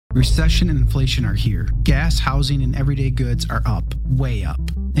Recession and inflation are here. Gas, housing, and everyday goods are up, way up.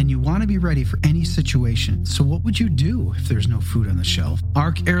 And you want to be ready for any situation. So what would you do if there's no food on the shelf?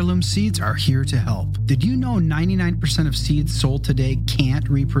 ARC Heirloom Seeds are here to help. Did you know 99% of seeds sold today can't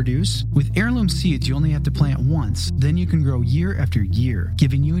reproduce? With heirloom seeds, you only have to plant once. Then you can grow year after year,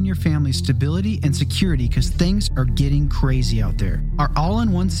 giving you and your family stability and security because things are getting crazy out there. Our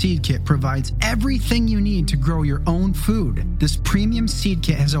all-in-one seed kit provides everything you need to grow your own food. This premium seed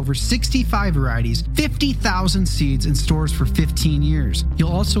kit has over 65 varieties, 50,000 seeds in stores for 15 years.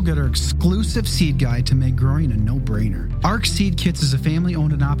 You'll also get our exclusive seed guide to make growing a no-brainer. ARC Seed Kits is a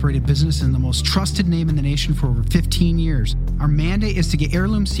family-owned and operated business and the most trusted name in the nation for over 15 years. Our mandate is to get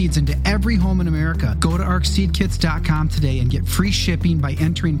heirloom seeds into every home in America. Go to arcseedkits.com today and get free shipping by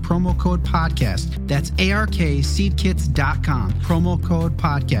entering promo code podcast. That's ARKseedkits.com, promo code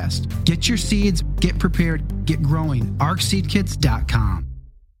podcast. Get your seeds, get prepared, get growing. arcseedkits.com.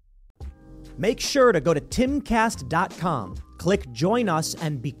 Make sure to go to timcast.com, click join us,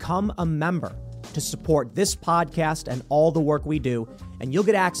 and become a member to support this podcast and all the work we do. And you'll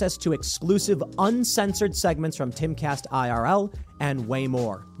get access to exclusive uncensored segments from Timcast IRL and way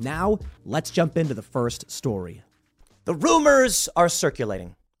more. Now, let's jump into the first story. The rumors are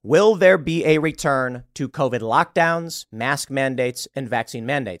circulating. Will there be a return to COVID lockdowns, mask mandates, and vaccine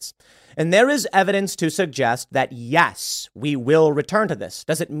mandates? And there is evidence to suggest that, yes, we will return to this.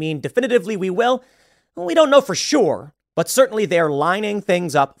 Does it mean definitively we will? Well, we don't know for sure, but certainly they're lining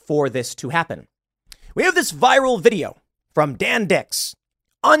things up for this to happen. We have this viral video from Dan Dix.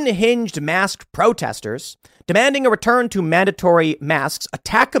 Unhinged masked protesters demanding a return to mandatory masks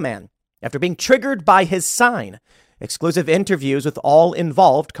attack a man after being triggered by his sign. Exclusive interviews with all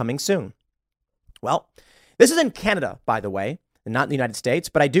involved coming soon. Well, this is in Canada, by the way, and not in the United States,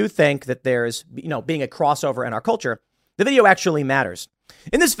 but I do think that there's, being a crossover in our culture, the video actually matters.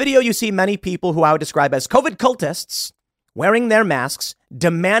 In this video, you see many people who I would describe as COVID cultists wearing their masks,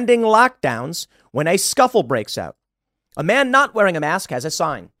 demanding lockdowns when a scuffle breaks out. A man not wearing a mask has a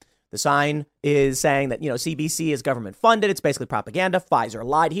sign. The sign is saying that, CBC is government funded. It's basically propaganda. Pfizer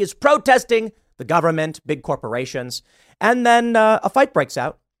lied. He is protesting the government, big corporations. And then a fight breaks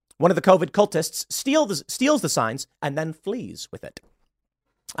out. One of the COVID cultists steals the signs and then flees with it.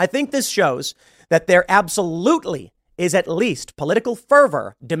 I think this shows that there absolutely is at least political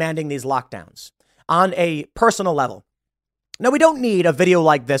fervor demanding these lockdowns on a personal level. Now, we don't need a video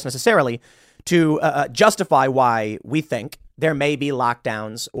like this necessarily to justify why we think there may be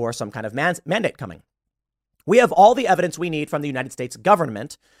lockdowns or some kind of mandate coming. We have all the evidence we need from the United States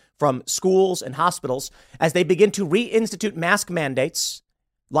government, from schools and hospitals, as they begin to reinstitute mask mandates,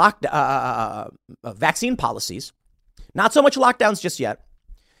 vaccine policies, not so much lockdowns just yet.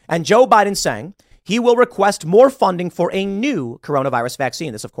 And Joe Biden saying he will request more funding for a new coronavirus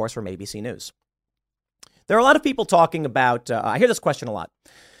vaccine. This, of course, from ABC News. There are a lot of people talking about, I hear this question a lot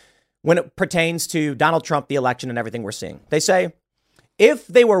when it pertains to Donald Trump, the election, and everything we're seeing. They say, if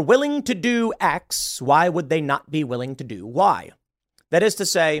they were willing to do X, why would they not be willing to do Y? That is to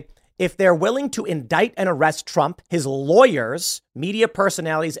say, if they're willing to indict and arrest Trump, his lawyers, media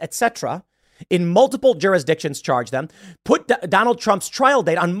personalities, etc., in multiple jurisdictions, charge them, put Donald Trump's trial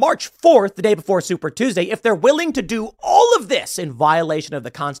date on March 4th, the day before Super Tuesday. If they're willing to do all of this in violation of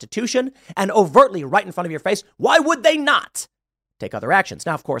the Constitution and overtly right in front of your face, why would they not take other actions?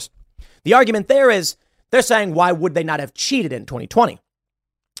 Now, of course, the argument there is they're saying, why would they not have cheated in 2020?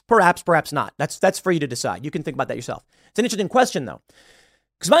 Perhaps, perhaps not. That's for you to decide. You can think about that yourself. It's an interesting question, though,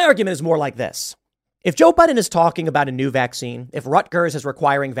 because my argument is more like this. If Joe Biden is talking about a new vaccine, if Rutgers is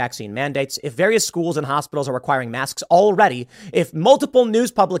requiring vaccine mandates, if various schools and hospitals are requiring masks already, if multiple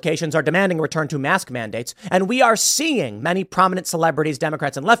news publications are demanding a return to mask mandates, and we are seeing many prominent celebrities,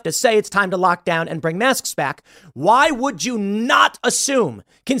 Democrats and leftists say it's time to lock down and bring masks back, why would you not assume,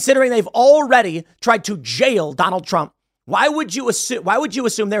 considering they've already tried to jail Donald Trump, why would you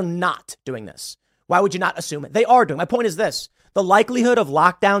assume they're not doing this? Why would you not assume it? They are doing. My point is this. The likelihood of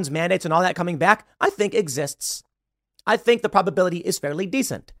lockdowns, mandates, and all that coming back, I think exists. I think the probability is fairly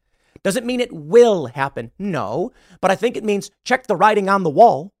decent. Does it mean it will happen? No, but I think it means check the writing on the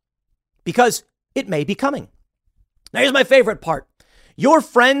wall because it may be coming. Now, here's my favorite part. Your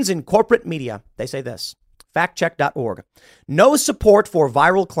friends in corporate media, they say this, factcheck.org. No support for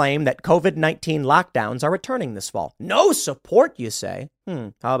viral claim that COVID-19 lockdowns are returning this fall. No support, you say?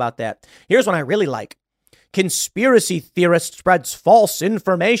 How about that? Here's one I really like. Conspiracy theorist spreads false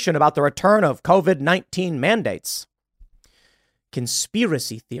information about the return of COVID-19 mandates.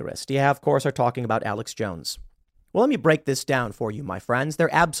 Conspiracy theorist. Yeah, of course, are talking about Alex Jones. Well, let me break this down for you, my friends.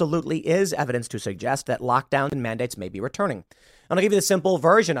 There absolutely is evidence to suggest that lockdowns and mandates may be returning. I'm going to give you the simple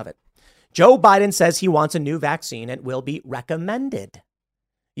version of it. Joe Biden says he wants a new vaccine and will be recommended.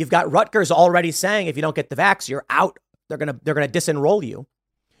 You've got Rutgers already saying if you don't get the vax, you're out. They're going to disenroll you.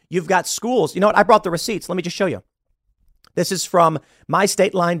 You've got schools. You know what? I brought the receipts. Let me just show you. This is from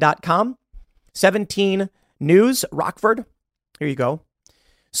mystateline.com. 17 News, Rockford. Here you go.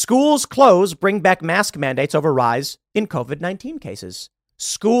 Schools close, bring back mask mandates over rise in COVID-19 cases.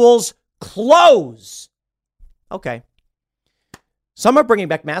 Schools close. Okay. Some are bringing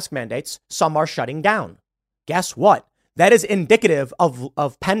back mask mandates. Some are shutting down. Guess what? That is indicative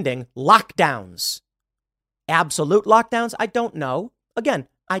of pending lockdowns. Absolute lockdowns? I don't know. Again,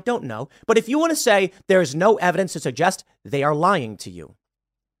 I don't know. But if you want to say there's no evidence to suggest, they are lying to you.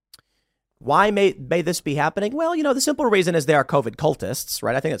 Why may this be happening? Well, the simple reason is they are COVID cultists,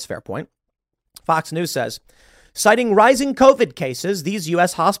 right? I think that's a fair point. Fox News says, citing rising COVID cases, these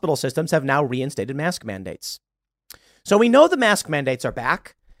U.S. hospital systems have now reinstated mask mandates. So we know the mask mandates are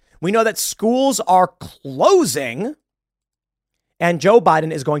back. We know that schools are closing. And Joe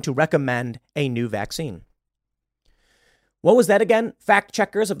Biden is going to recommend a new vaccine. What was that again? Fact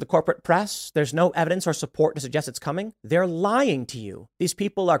checkers of the corporate press. There's no evidence or support to suggest it's coming. They're lying to you. These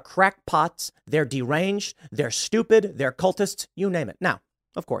people are crackpots. They're deranged. They're stupid. They're cultists. You name it. Now,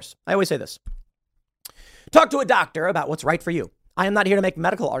 of course, I always say this. Talk to a doctor about what's right for you. I am not here to make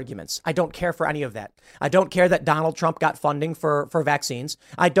medical arguments. I don't care for any of that. I don't care that Donald Trump got funding for vaccines.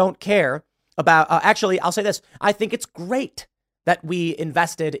 I don't care about, actually, I'll say this. I think it's great that we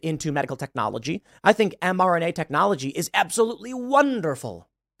invested into medical technology. I think mRNA technology is absolutely wonderful.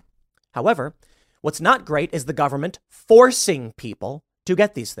 However, what's not great is the government forcing people to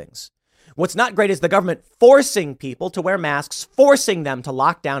get these things. What's not great is the government forcing people to wear masks, forcing them to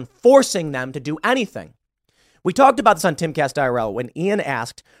lock down, forcing them to do anything. We talked about this on Timcast IRL when Ian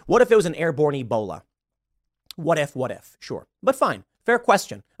asked, what if it was an airborne Ebola? What if? Sure, but fine. Fair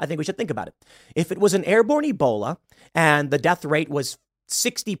question. I think we should think about it. If it was an airborne Ebola and the death rate was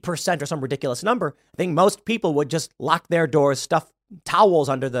 60% or some ridiculous number, I think most people would just lock their doors, stuff towels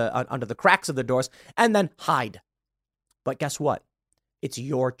under the cracks of the doors, and then hide. But guess what? It's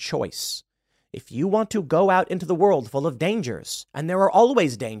your choice. If you want to go out into the world full of dangers, and there are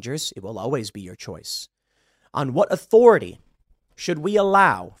always dangers, it will always be your choice. On what authority should we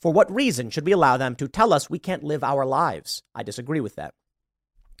allow, for what reason should we allow them to tell us we can't live our lives? I disagree with that.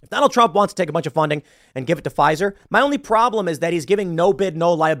 If Donald Trump wants to take a bunch of funding and give it to Pfizer, my only problem is that he's giving no bid,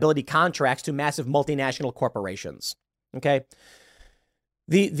 no liability contracts to massive multinational corporations. Okay.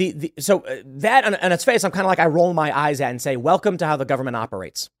 So that on its face, I'm kind of like, I roll my eyes at and say, welcome to how the government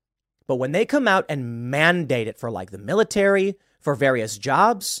operates. But when they come out and mandate it for like the military, for various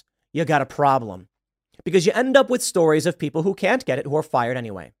jobs, you got a problem. Because you end up with stories of people who can't get it, who are fired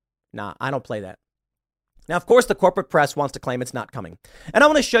anyway. Nah, I don't play that. Now, of course, the corporate press wants to claim it's not coming. And I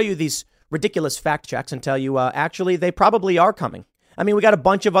want to show you these ridiculous fact checks and tell you, actually, they probably are coming. I mean, we got a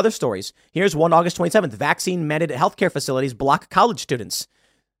bunch of other stories. Here's one August 27th. Vaccine mandated healthcare facilities block college students.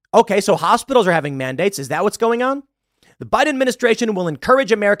 Okay, so hospitals are having mandates. Is that what's going on? The Biden administration will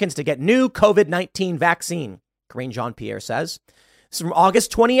encourage Americans to get new COVID-19 vaccine, Karine Jean-Pierre says. This is from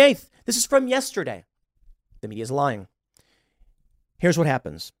August 28th. This is from yesterday. The media is lying. Here's what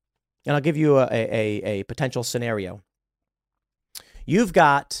happens. And I'll give you a potential scenario. You've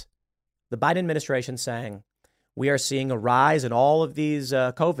got the Biden administration saying, we are seeing a rise in all of these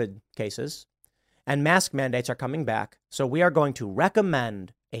COVID cases and mask mandates are coming back. So we are going to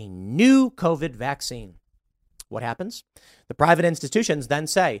recommend a new COVID vaccine. What happens? The private institutions then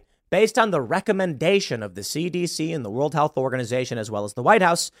say, based on the recommendation of the CDC and the World Health Organization, as well as the White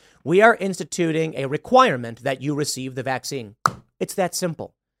House, we are instituting a requirement that you receive the vaccine. It's that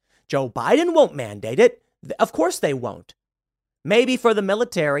simple. Joe Biden won't mandate it. Of course they won't. Maybe for the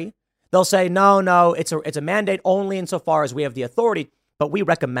military, they'll say, no, it's a mandate only insofar as we have the authority, but we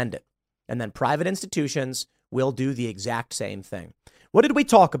recommend it. And then private institutions will do the exact same thing. What did we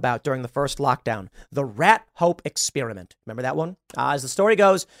talk about during the first lockdown? The rat hope experiment. Remember that one? As the story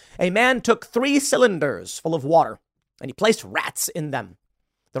goes, a man took 3 cylinders full of water and he placed rats in them.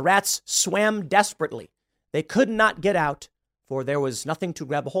 The rats swam desperately. They could not get out, for there was nothing to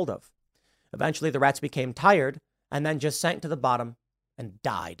grab a hold of. Eventually, the rats became tired and then just sank to the bottom and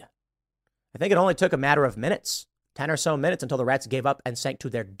died. I think it only took a matter of minutes, 10 or so minutes, until the rats gave up and sank to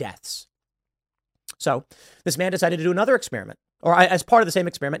their deaths. So this man decided to do another experiment. Or as part of the same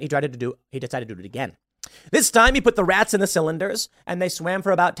experiment, he decided to do it again. This time, he put the rats in the cylinders, and they swam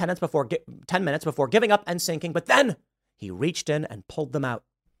for about 10 minutes before giving up and sinking. But then he reached in and pulled them out,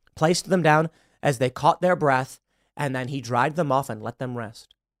 placed them down as they caught their breath, and then he dried them off and let them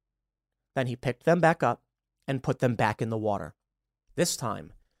rest. Then he picked them back up and put them back in the water. This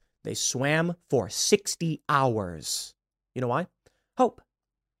time, they swam for 60 hours. You know why? Hope.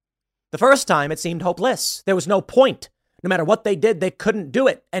 The first time, it seemed hopeless. There was no point. No matter what they did, they couldn't do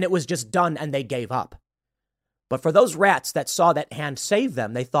it, and it was just done, and they gave up. But for those rats that saw that hand save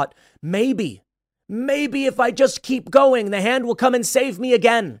them, they thought, maybe if I just keep going, the hand will come and save me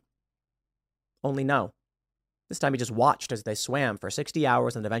again. Only no. This time he just watched as they swam for 60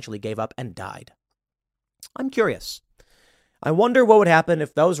 hours and eventually gave up and died. I'm curious. I wonder what would happen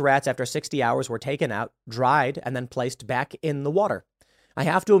if those rats, after 60 hours, were taken out, dried, and then placed back in the water. I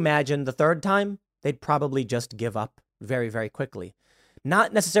have to imagine the third time, they'd probably just give up very, very quickly.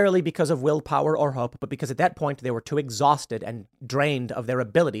 Not necessarily because of willpower or hope, but because at that point they were too exhausted and drained of their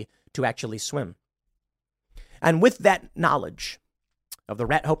ability to actually swim. And with that knowledge of the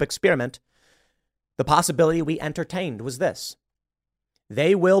rat hope experiment, the possibility we entertained was this.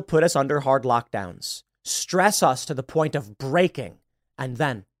 They will put us under hard lockdowns, stress us to the point of breaking, and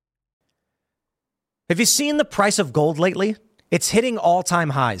then. Have you seen the price of gold lately? It's hitting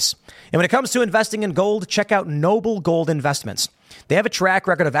all-time highs. And when it comes to investing in gold, check out Noble Gold Investments. They have a track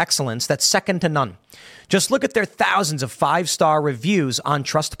record of excellence that's second to none. Just look at their thousands of five-star reviews on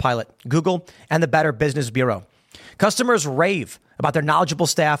Trustpilot, Google, and the Better Business Bureau. Customers rave about their knowledgeable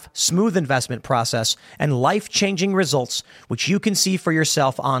staff, smooth investment process, and life-changing results, which you can see for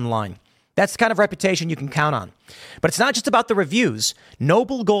yourself online. That's the kind of reputation you can count on. But it's not just about the reviews.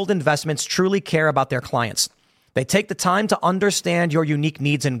 Noble Gold Investments truly care about their clients. They take the time to understand your unique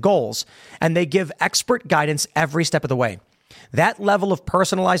needs and goals, and they give expert guidance every step of the way. That level of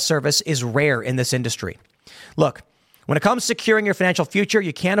personalized service is rare in this industry. Look, when it comes to securing your financial future,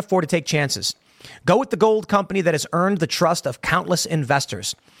 you can't afford to take chances. Go with the gold company that has earned the trust of countless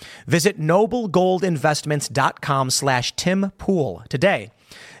investors. Visit noblegoldinvestments.com/Tim Pool today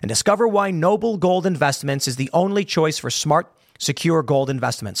and discover why Noble Gold Investments is the only choice for smart, secure gold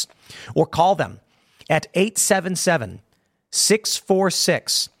investments. Or call them at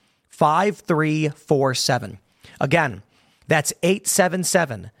 877-646-5347. Again, that's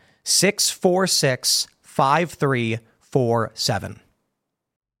 877-646-5347.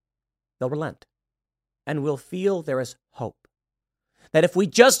 They'll relent, and we'll feel there is hope. That if we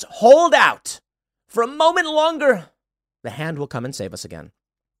just hold out for a moment longer, the hand will come and save us again.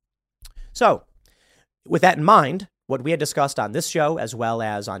 So, with that in mind, what we had discussed on this show, as well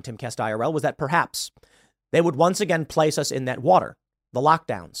as on Timcast IRL, was that perhaps they would once again place us in that water, the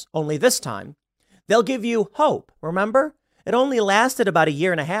lockdowns. Only this time, they'll give you hope. Remember? It only lasted about a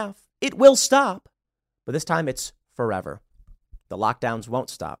year and a half. It will stop. But this time, it's forever. The lockdowns won't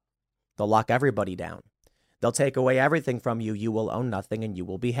stop. They'll lock everybody down. They'll take away everything from you. You will own nothing, and you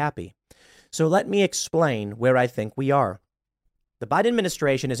will be happy. So let me explain where I think we are. The Biden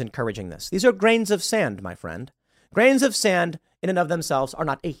administration is encouraging this. These are grains of sand, my friend. Grains of sand in and of themselves are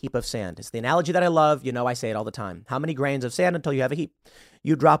not a heap of sand. It's the analogy that I love. You know, I say it all the time. How many grains of sand until you have a heap?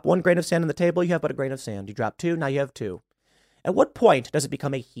 You drop one grain of sand on the table, you have but a grain of sand. You drop two, now you have two. At what point does it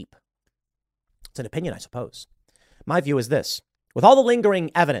become a heap? It's an opinion, I suppose. My view is this. With all the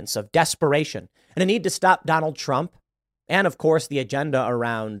lingering evidence of desperation and a need to stop Donald Trump, and of course the agenda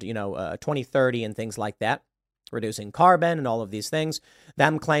around, 2030 and things like that, reducing carbon and all of these things,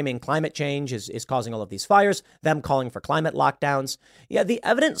 them claiming climate change is causing all of these fires, them calling for climate lockdowns. Yeah, the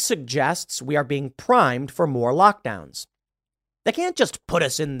evidence suggests we are being primed for more lockdowns. They can't just put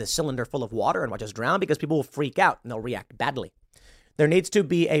us in the cylinder full of water and watch us drown because people will freak out and they'll react badly. There needs to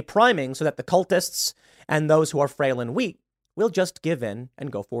be a priming so that the cultists and those who are frail and weak will just give in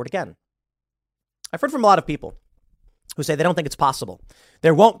and go forward again. I've heard from a lot of people who say they don't think it's possible.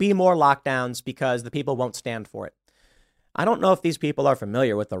 There won't be more lockdowns because the people won't stand for it. I don't know if these people are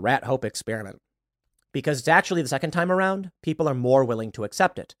familiar with the rat hope experiment, because it's actually the second time around, people are more willing to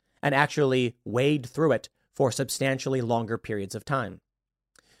accept it and actually wade through it for substantially longer periods of time.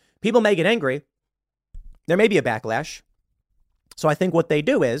 People may get angry. There may be a backlash. So I think what they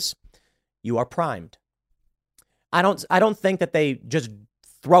do is you are primed. I don't think that they just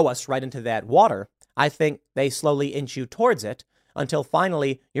throw us right into that water. I think they slowly inch you towards it until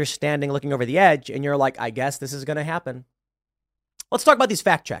finally you're standing looking over the edge and you're like, I guess this is going to happen. Let's talk about these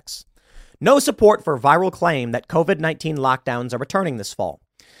fact checks. No support for viral claim that COVID-19 lockdowns are returning this fall.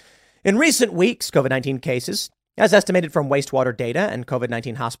 In recent weeks, COVID-19 cases, as estimated from wastewater data, and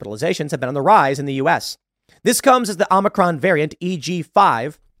COVID-19 hospitalizations have been on the rise in the U.S. This comes as the Omicron variant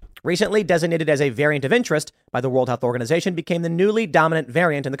EG5, recently designated as a variant of interest by the World Health Organization, became the newly dominant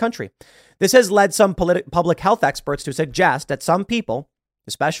variant in the country. This has led some public health experts to suggest that some people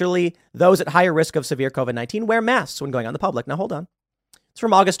especially those at higher risk of severe COVID-19, wear masks when going out in the public. Now, hold on. It's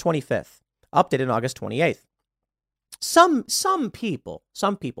from August 25th, updated on August 28th. Some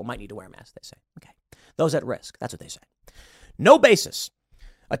people might need to wear masks, they say. Okay. Those at risk. That's what they say. No basis.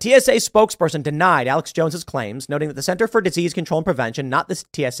 A TSA spokesperson denied Alex Jones's claims, noting that the Center for Disease Control and Prevention, not the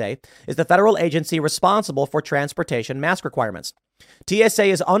TSA, is the federal agency responsible for transportation mask requirements. TSA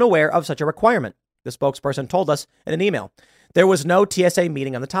is unaware of such a requirement, the spokesperson told us in an email. There was no TSA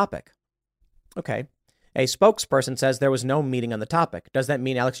meeting on the topic. Okay. A spokesperson says there was no meeting on the topic. Does that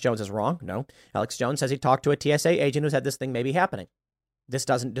mean Alex Jones is wrong? No. Alex Jones says he talked to a TSA agent who said this thing may be happening. This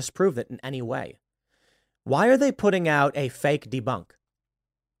doesn't disprove it in any way. Why are they putting out a fake debunk?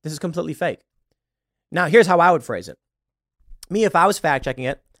 This is completely fake. Now, here's how I would phrase it. Me, if I was fact checking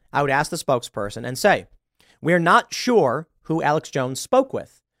it, I would ask the spokesperson and say, we're not sure who Alex Jones spoke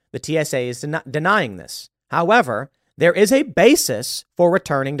with. The TSA is denying this. However, there is a basis for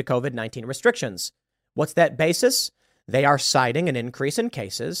returning to COVID-19 restrictions. What's that basis? They are citing an increase in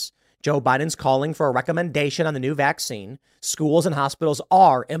cases. Joe Biden's calling for a recommendation on the new vaccine. Schools and hospitals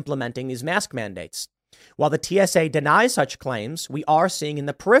are implementing these mask mandates. While the TSA denies such claims, we are seeing in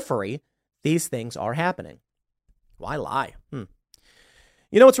the periphery these things are happening. Why lie? You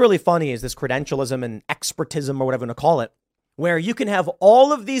know what's really funny is this credentialism and expertism, or whatever you want to call it, where you can have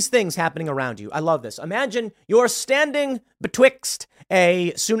all of these things happening around you. I love this. Imagine you're standing betwixt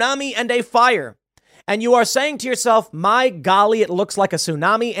a tsunami and a fire, and you are saying to yourself, my golly, it looks like a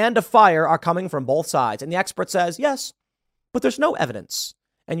tsunami and a fire are coming from both sides. And the expert says, yes, but there's no evidence.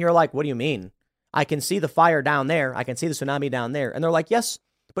 And you're like, what do you mean? I can see the fire down there. I can see the tsunami down there. And they're like, yes,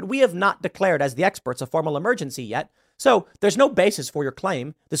 but we have not declared as the experts a formal emergency yet. So there's no basis for your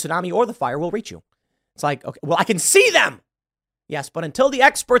claim the tsunami or the fire will reach you. It's like, okay, well, I can see them. Yes, but until the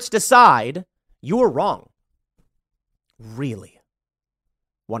experts decide, you are wrong. Really?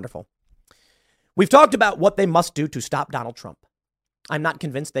 Wonderful. We've talked about what they must do to stop Donald Trump. I'm not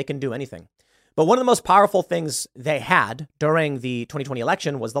convinced they can do anything. But one of the most powerful things they had during the 2020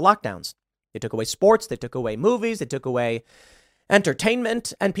 election was the lockdowns. They took away sports, they took away movies, they took away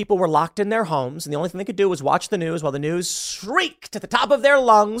entertainment, and people were locked in their homes. And the only thing they could do was watch the news while the news shrieked at the top of their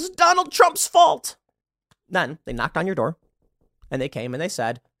lungs, Donald Trump's fault. Then they knocked on your door and they came and they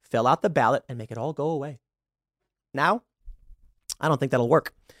said, fill out the ballot and make it all go away. Now, I don't think that'll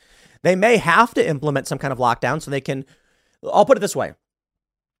work. They may have to implement some kind of lockdown so they can. I'll put it this way.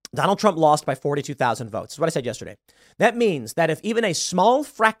 Donald Trump lost by 42,000 votes. That's what I said yesterday. That means that if even a small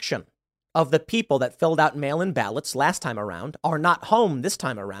fraction of the people that filled out mail-in ballots last time around are not home this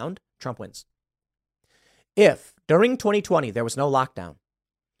time around, Trump wins. If during 2020 there was no lockdown,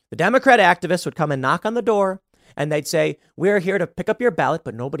 the Democrat activists would come and knock on the door and they'd say, we're here to pick up your ballot,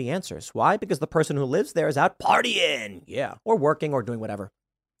 but nobody answers. Why? Because the person who lives there is out partying. Yeah. Or working or doing whatever.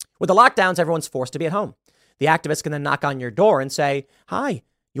 With the lockdowns, everyone's forced to be at home. The activists can then knock on your door and say, hi,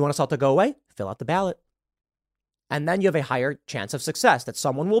 you want us all to go away? Fill out the ballot. And then you have a higher chance of success that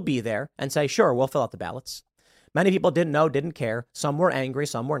someone will be there and say, sure, we'll fill out the ballots. Many people didn't know, didn't care. Some were angry,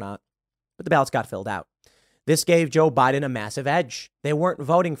 some were not. But the ballots got filled out. This gave Joe Biden a massive edge. They weren't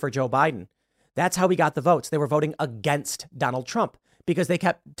voting for Joe Biden. That's how he got the votes. They were voting against Donald Trump because they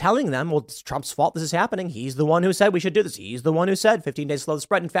kept telling them, well, it's Trump's fault this is happening. He's the one who said we should do this. He's the one who said 15 days to slow the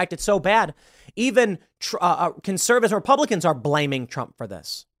spread. In fact, it's so bad. Even conservatives and Republicans are blaming Trump for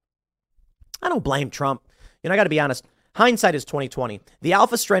this. I don't blame Trump. You know, I got to be honest. Hindsight is 2020. The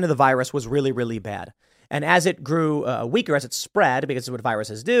alpha strain of the virus was really, really bad. And as it grew weaker, as it spread, because it's what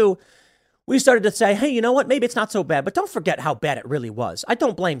viruses do, we started to say, hey, you know what? Maybe it's not so bad. But don't forget how bad it really was. I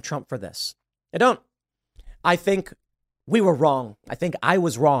don't blame Trump for this. I don't. I think we were wrong. I think I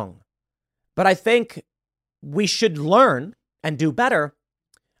was wrong. But I think we should learn and do better.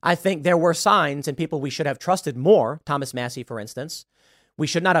 I think there were signs and people we should have trusted more. Thomas Massie, for instance. We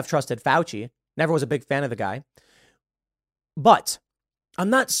should not have trusted Fauci. Never was a big fan of the guy. But I'm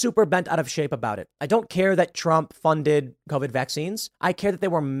not super bent out of shape about it. I don't care that Trump funded COVID vaccines. I care that they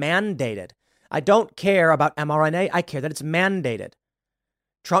were mandated. I don't care about mRNA. I care that it's mandated.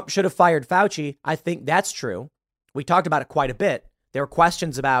 Trump should have fired Fauci. I think that's true. We talked about it quite a bit. There were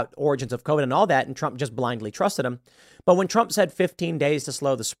questions about origins of COVID and all that, and Trump just blindly trusted him. But when Trump said 15 days to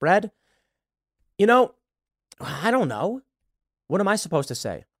slow the spread, you know, I don't know. What am I supposed to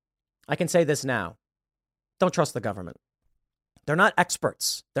say? I can say this now. Don't trust the government. They're not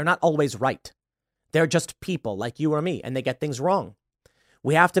experts. They're not always right. They're just people like you or me, and they get things wrong.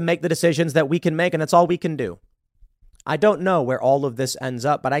 We have to make the decisions that we can make, and that's all we can do. I don't know where all of this ends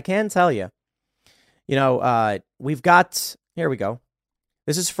up, but I can tell you, we've got, here we go.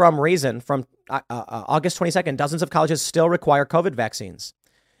 This is from Reason from August 22nd. Dozens of colleges still require COVID vaccines.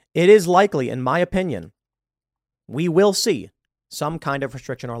 it is likely, in my opinion, we will see some kind of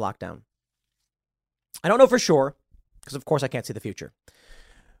restriction or lockdown. I don't know for sure, because of course I can't see the future.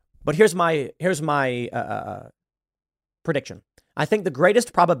 But here's my prediction. I think the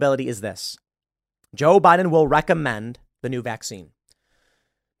greatest probability is this. Joe Biden will recommend the new vaccine.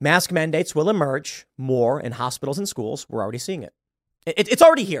 Mask mandates will emerge more in hospitals and schools. We're already seeing it. It's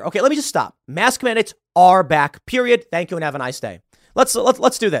already here. Okay, let me just stop. Mask mandates are back, period. Thank you and have a nice day. Let's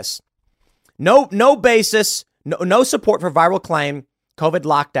do this. No basis, no support for viral claim. COVID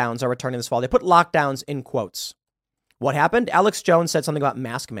lockdowns are returning this fall. They put lockdowns in quotes. What happened? Alex Jones said something about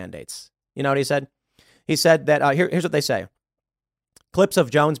mask mandates. You know what he said? He said that, here's what they say. Clips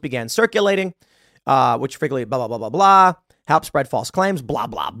of Jones began circulating, which frequently blah, blah, blah, blah, blah, help spread false claims, blah,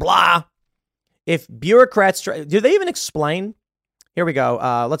 blah, blah. If bureaucrats, do they even explain? Here we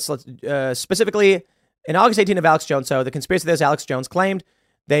go. Let's specifically, in August 18 of Alex Jones, so the conspiracy theorist Alex Jones claimed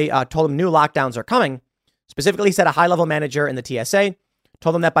they told him new lockdowns are coming. Specifically, he said a high-level manager in the TSA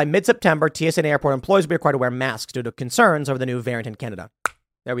told them that by mid-September, TSA and airport employees will be required to wear masks due to concerns over the new variant in Canada.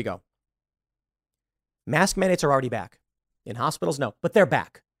 There we go. Mask mandates are already back. In hospitals, no, but they're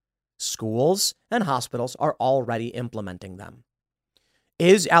back. Schools and hospitals are already implementing them.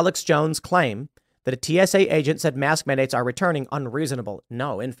 Is Alex Jones' claim that a TSA agent said mask mandates are returning unreasonable?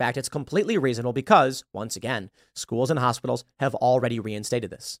 No, in fact, it's completely reasonable because, once again, schools and hospitals have already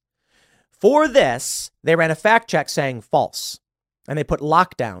reinstated this. For this, they ran a fact check saying false, and they put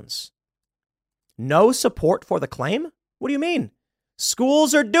lockdowns. No support for the claim? What do you mean?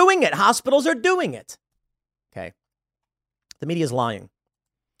 Schools are doing it. Hospitals are doing it. Okay. The media is lying.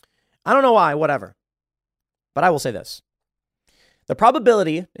 I don't know why, whatever. But I will say this. The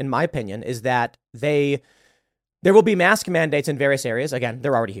probability, in my opinion, is that there will be mask mandates in various areas. Again,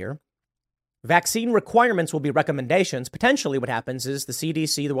 they're already here. Vaccine requirements will be recommendations. Potentially what happens is the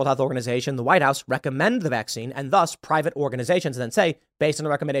CDC, the World Health Organization, the White House recommend the vaccine, and thus private organizations then say, based on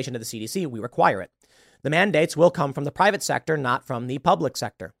the recommendation of the CDC, we require it. The mandates will come from the private sector, not from the public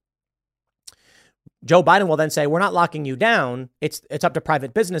sector. Joe Biden will then say, we're not locking you down. It's up to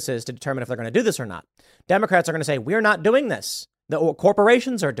private businesses to determine if they're going to do this or not. Democrats are going to say, we're not doing this. The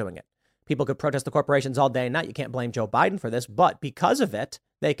corporations are doing it. People could protest the corporations all day and night. You can't blame Joe Biden for this. But because of it,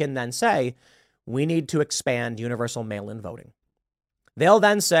 they can then say, we need to expand universal mail-in voting. They'll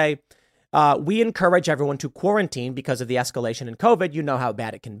then say, we encourage everyone to quarantine because of the escalation in COVID. You know how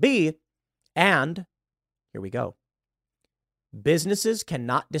bad it can be. And here we go. Businesses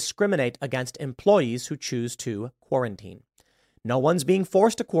cannot discriminate against employees who choose to quarantine. No one's being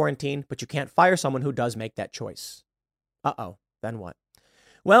forced to quarantine, but you can't fire someone who does make that choice. Uh-oh, then what?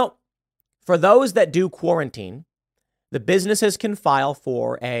 Well, for those that do quarantine, the businesses can file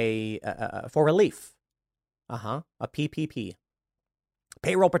for for relief. A PPP,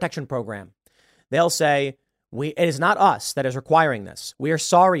 payroll protection program. They'll say, it is not us that is requiring this. We are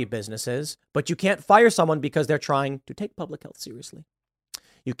sorry, businesses, but you can't fire someone because they're trying to take public health seriously.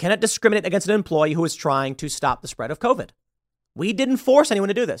 You cannot discriminate against an employee who is trying to stop the spread of COVID. We didn't force anyone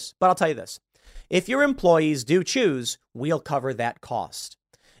to do this, but I'll tell you this. If your employees do choose, we'll cover that cost.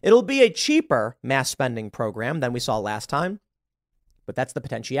 It'll be a cheaper mass spending program than we saw last time, but that's the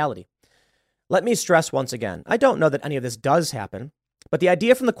potentiality. Let me stress once again, I don't know that any of this does happen. But the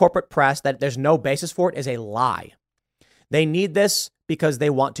idea from the corporate press that there's no basis for it is a lie. They need this because they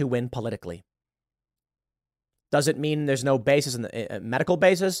want to win politically. Does it mean there's no basis in the medical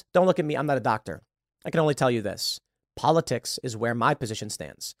basis? Don't look at me. I'm not a doctor. I can only tell you this. Politics is where my position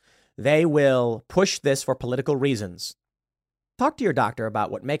stands. They will push this for political reasons. Talk to your doctor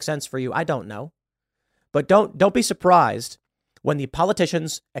about what makes sense for you. I don't know. But don't be surprised when the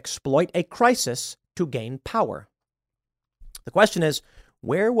politicians exploit a crisis to gain power. The question is,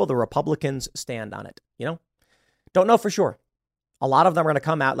 where will the Republicans stand on it? Don't know for sure. A lot of them are going to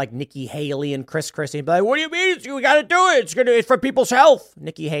come out like Nikki Haley and Chris Christie and be like, what do you mean? We got to do it. It's for people's health.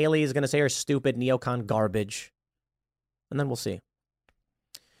 Nikki Haley is going to say her stupid neocon garbage. And then we'll see.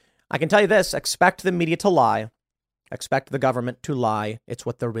 I can tell you this. Expect the media to lie. Expect the government to lie. It's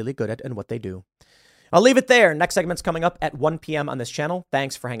what they're really good at and what they do. I'll leave it there. Next segment's coming up at 1 p.m. on this channel.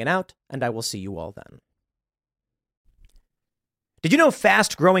 Thanks for hanging out, and I will see you all then. Did you know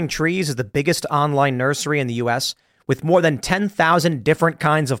Fast Growing Trees is the biggest online nursery in the U.S. with more than 10,000 different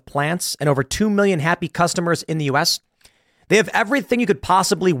kinds of plants and over 2 million happy customers in the U.S.? They have everything you could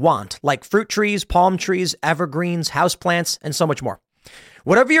possibly want, like fruit trees, palm trees, evergreens, houseplants, and so much more.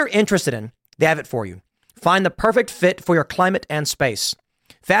 Whatever you're interested in, they have it for you. Find the perfect fit for your climate and space.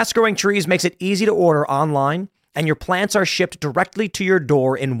 Fast Growing Trees makes it easy to order online, and your plants are shipped directly to your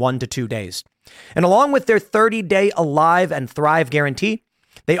door in 1 to 2 days. And along with their 30-day Alive and Thrive guarantee,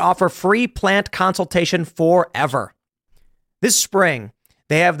 They offer free plant consultation forever. This spring,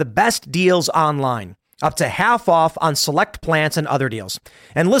 they have the best deals online, up to half off on select plants and other deals.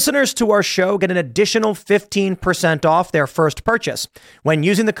 And listeners to our show get an additional 15% off their first purchase when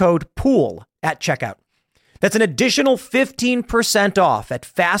using the code POOL at checkout. That's an additional 15% off at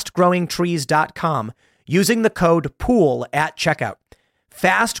fastgrowingtrees.com using the code POOL at checkout.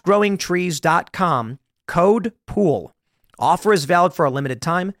 Fastgrowingtrees.com, code POOL. Offer is valid for a limited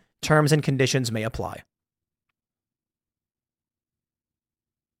time. Terms and conditions may apply.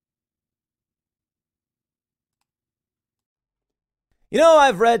 You know,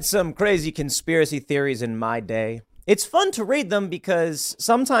 I've read some crazy conspiracy theories in my day. It's fun to read them because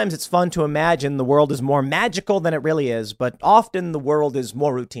sometimes it's fun to imagine the world is more magical than it really is, but often the world is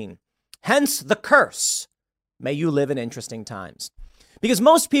more routine. Hence the curse. May you live in interesting times. Because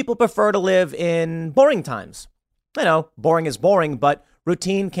most people prefer to live in boring times. I know, boring is boring, but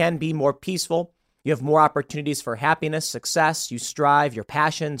routine can be more peaceful. You have more opportunities for happiness, success. You strive, your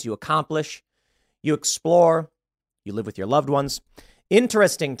passions, you accomplish, you explore, you live with your loved ones.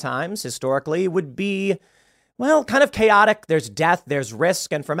 Interesting times, historically, would be, well, kind of chaotic. There's death, there's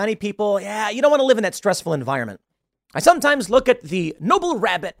risk. And for many people, you don't want to live in that stressful environment. I sometimes look at the noble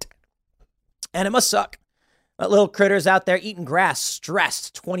rabbit, and it must suck. That little critter's out there eating grass,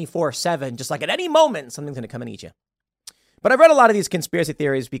 stressed 24/7, just like at any moment, something's going to come and eat you. But I've read a lot of these conspiracy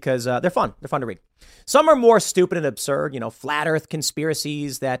theories because they're fun. They're fun to read. Some are more stupid and absurd, flat earth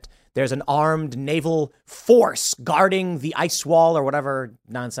conspiracies that there's an armed naval force guarding the ice wall or whatever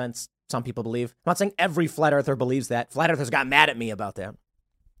nonsense some people believe. I'm not saying every flat earther believes that. Flat earthers got mad at me about that.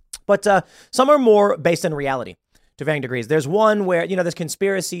 But some are more based in reality to varying degrees. There's one where, there's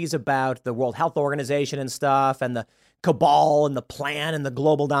conspiracies about the World Health Organization and stuff and the cabal and the plan and the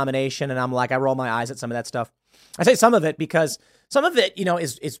global domination. And I'm like, I roll my eyes at some of that stuff. I say some of it because some of it,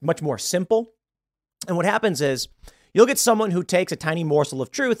 is much more simple. And what happens is you'll get someone who takes a tiny morsel of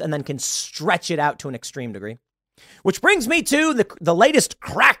truth and then can stretch it out to an extreme degree. Which brings me to the latest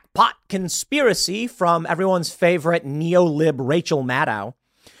crackpot conspiracy from everyone's favorite neolib Rachel Maddow.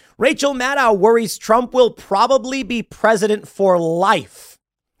 Rachel Maddow worries Trump will probably be president for life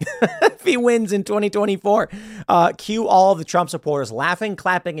if he wins in 2024. Cue all of the Trump supporters laughing,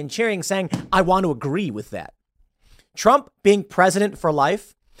 clapping, and cheering, saying, I want to agree with that. Trump being president for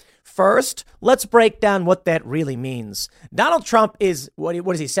life. First, let's break down what that really means. Donald Trump is, what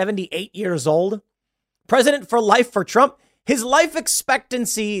is he, 78 years old? President for life for Trump. His life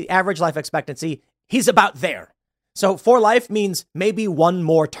expectancy, average life expectancy, he's about there. So for life means maybe one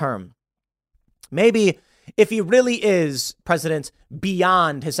more term. Maybe if he really is president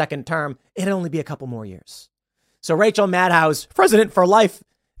beyond his second term, it'll only be a couple more years. So Rachel Maddow's president for life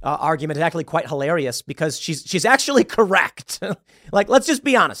argument is actually quite hilarious because she's actually correct. Like, let's just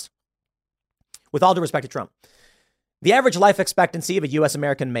be honest. With all due respect to Trump, the average life expectancy of an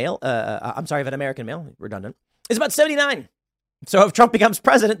American male, redundant, is about 79. So if Trump becomes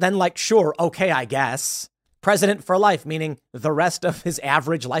president, then sure, okay, I guess. President for life, meaning the rest of his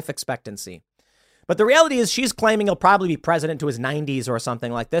average life expectancy. But the reality is she's claiming he'll probably be president to his 90s or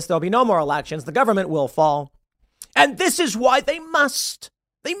something like this. There'll be no more elections. The government will fall. And this is why they must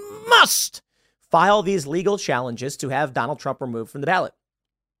file these legal challenges to have Donald Trump removed from the ballot.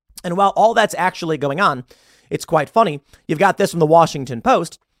 And while all that's actually going on, it's quite funny. You've got this from the Washington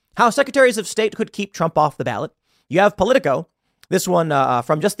Post, how secretaries of state could keep Trump off the ballot. You have Politico, this one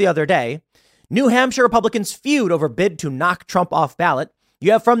from just the other day. New Hampshire Republicans feud over bid to knock Trump off ballot.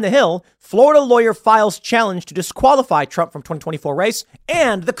 You have from the Hill, Florida lawyer files challenge to disqualify Trump from 2024 race.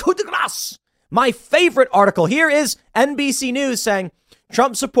 And the coup de grace. My favorite article here is NBC News saying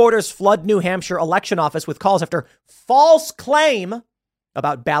Trump supporters flood New Hampshire election office with calls after false claim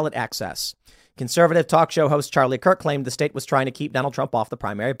about ballot access. Conservative talk show host Charlie Kirk claimed the state was trying to keep Donald Trump off the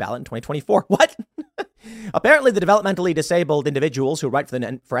primary ballot in 2024. What? Apparently, the developmentally disabled individuals who write for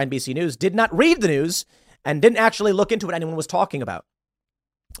NBC News did not read the news and didn't actually look into what anyone was talking about.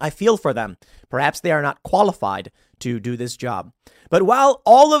 I feel for them. Perhaps they are not qualified to do this job. But while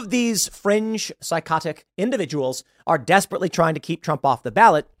all of these fringe psychotic individuals are desperately trying to keep Trump off the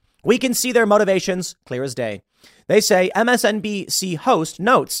ballot, we can see their motivations clear as day. They say MSNBC host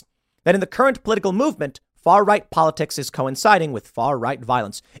notes that in the current political movement, far-right politics is coinciding with far-right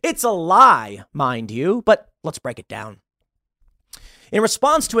violence. It's a lie, mind you, but let's break it down. In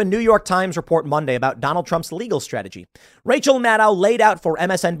response to a New York Times report Monday about Donald Trump's legal strategy, Rachel Maddow laid out for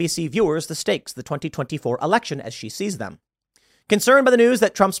MSNBC viewers the stakes of the 2024 election as she sees them. Concerned by the news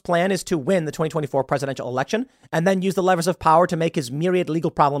that Trump's plan is to win the 2024 presidential election and then use the levers of power to make his myriad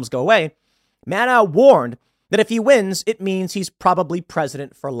legal problems go away, Maddow warned that if he wins, it means he's probably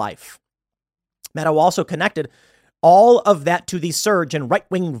president for life. Maddow also connected all of that to the surge in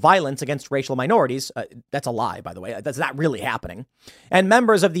right-wing violence against racial minorities. That's a lie, by the way. That's not really happening. And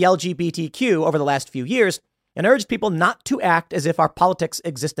members of the LGBTQ over the last few years, and urged people not to act as if our politics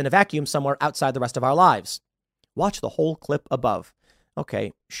exist in a vacuum somewhere outside the rest of our lives. Watch the whole clip above.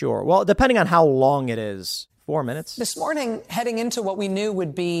 Okay, sure. Well, depending on how long it is. 4 minutes. This morning, heading into what we knew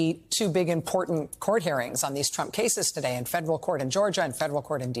would be two big important court hearings on these Trump cases today in federal court in Georgia and federal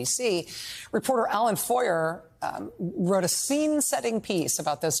court in D.C., reporter Alan Foyer wrote a scene-setting piece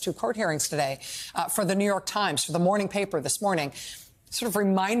about those two court hearings today for the New York Times, for the morning paper this morning, sort of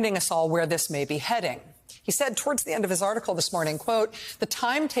reminding us all where this may be heading. He said towards the end of his article this morning, quote, "The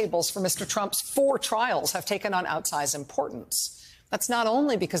timetables for Mr. Trump's 4 trials have taken on outsized importance. That's not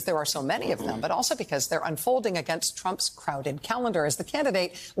only because there are so many of them, but also because they're unfolding against Trump's crowded calendar as the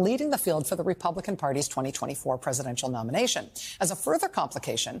candidate leading the field for the Republican Party's 2024 presidential nomination. As a further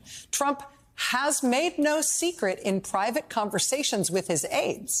complication, Trump has made no secret in private conversations with his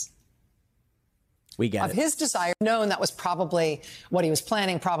aides We get of his desire, known that was probably what he was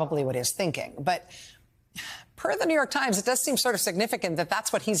planning, probably what he was thinking. But per the New York Times, it does seem sort of significant that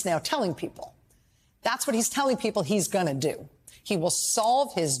that's what he's now telling people. That's what he's telling people he's going to do. He will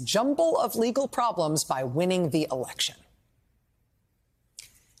solve his jumble of legal problems by winning the election.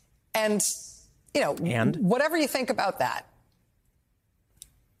 And, you know, whatever you think about that,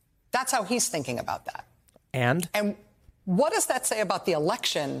 that's how he's thinking about that. And what does that say about the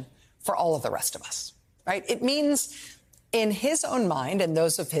election for all of the rest of us, right? It means in his own mind and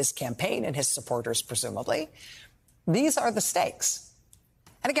those of his campaign and his supporters, presumably, these are the stakes.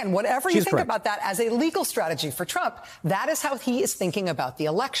 And again, whatever you think about that as a legal strategy for Trump, that is how he is thinking about the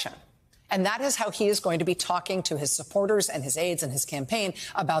election. And that is how he is going to be talking to his supporters and his aides and his campaign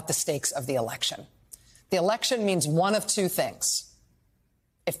about the stakes of the election. The election means one of two things,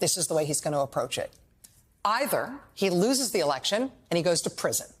 if this is the way he's going to approach it. Either he loses the election and he goes to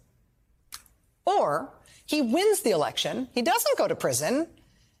prison, or he wins the election, he doesn't go to prison,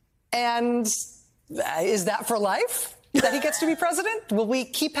 and is that for life? That he gets to be president? Will we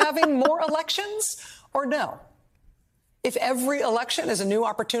keep having more elections or no? If every election is a new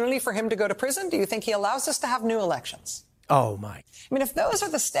opportunity for him to go to prison, do you think he allows us to have new elections? Oh, my. I mean, if those are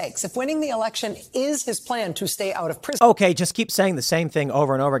the stakes, if winning the election is his plan to stay out of prison. Okay, just keep saying the same thing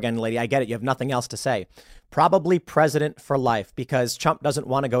over and over again, lady. I get it. You have nothing else to say. Probably president for life because Trump doesn't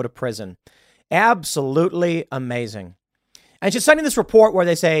want to go to prison. Absolutely amazing. And she's citing this report where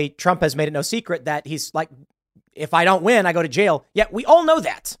they say Trump has made it no secret that he's like, if I don't win, I go to jail. Yeah, we all know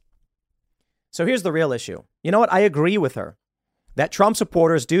that. So here's the real issue. You know what? I agree with her that Trump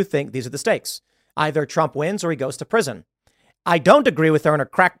supporters do think these are the stakes. Either Trump wins or he goes to prison. I don't agree with her in her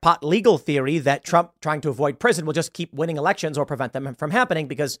crackpot legal theory that Trump trying to avoid prison will just keep winning elections or prevent them from happening,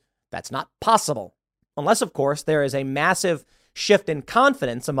 because that's not possible. Unless, of course, there is a massive shift in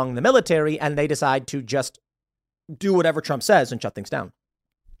confidence among the military and they decide to just do whatever Trump says and shut things down.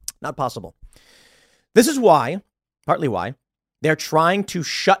 Not possible. This is why, partly why, they're trying to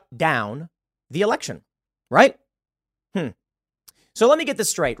shut down the election, right? So let me get this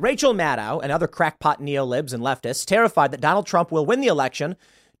straight. Rachel Maddow and other crackpot neolibs and leftists terrified that Donald Trump will win the election,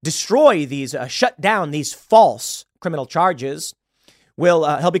 destroy these, shut down these false criminal charges,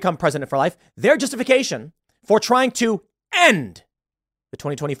 he'll become president for life. Their justification for trying to end the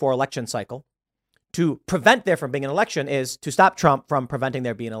 2024 election cycle, to prevent there from being an election, is to stop Trump from preventing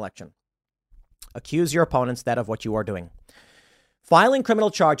there being an election. Accuse your opponents that of what you are doing. Filing criminal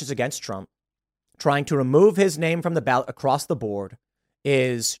charges against Trump, trying to remove his name from the ballot across the board,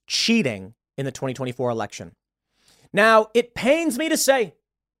 is cheating in the 2024 election. Now, it pains me to say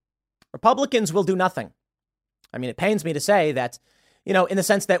Republicans will do nothing. I mean, it pains me to say that, you know, in the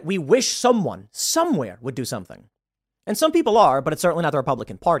sense that we wish someone somewhere would do something. And some people are, but it's certainly not the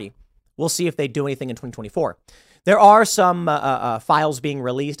Republican Party. We'll see if they do anything in 2024. There are some files being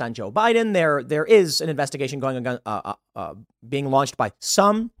released on Joe Biden. There is an investigation going on, being launched by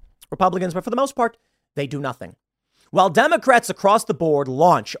some Republicans, but for the most part, they do nothing. While Democrats across the board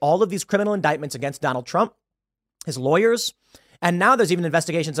launch all of these criminal indictments against Donald Trump, his lawyers, and now there's even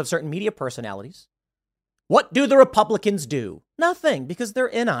investigations of certain media personalities. What do the Republicans do? Nothing, because they're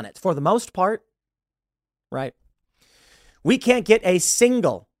in on it for the most part, right? We can't get a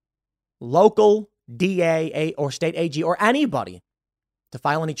single local DA or state AG or anybody to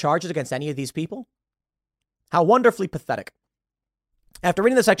file any charges against any of these people. How wonderfully pathetic. After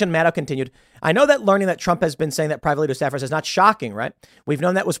reading the section, Maddow continued, I know that learning that Trump has been saying that privately to staffers is not shocking, right? We've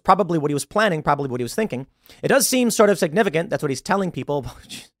known that was probably what he was planning, probably what he was thinking. It does seem sort of significant. That's what he's telling people.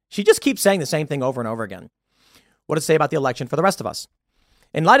 She just keeps saying the same thing over and over again. what does it say about the election for the rest of us?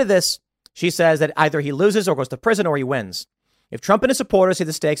 In light of this, she says that either he loses or goes to prison or he wins. If Trump and his supporters see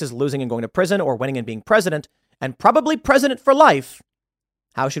the stakes as losing and going to prison or winning and being president, and probably president for life,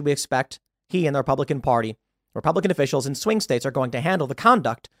 how should we expect he and the Republican officials in swing states are going to handle the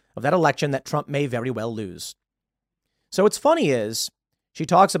conduct of that election that Trump may very well lose? So what's funny is she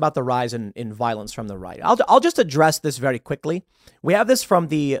talks about the rise in violence from the right. I'll just address this very quickly. We have this from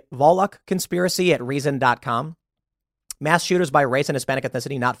the Volokh conspiracy at reason.com. Mass shooters by race and Hispanic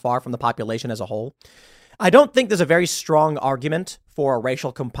ethnicity not far from the population as a whole. I don't think there's a very strong argument for a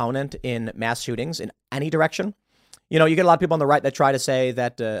racial component in mass shootings in any direction. You know, you get a lot of people on the right that try to say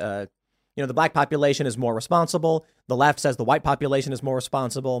that, the black population is more responsible. The left says the white population is more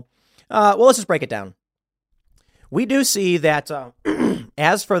responsible. Well, let's just break it down. We do see that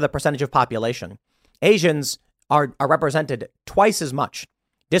as for the percentage of population, Asians are represented twice as much,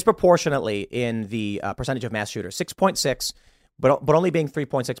 disproportionately in the percentage of mass shooters, 6.6, but only being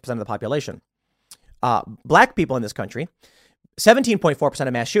 3.6% of the population. Black people in this country, 17.4%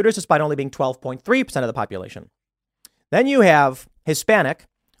 of mass shooters, despite only being 12.3% of the population. Then you have Hispanic,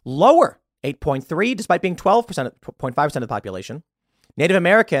 lower, 8.3, despite being 12.5% of the population. Native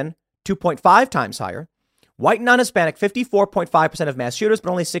American, 2.5 times higher. White non-Hispanic, 54.5% of mass shooters, but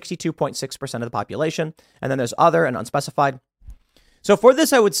only 62.6% of the population. And then there's other and unspecified. So for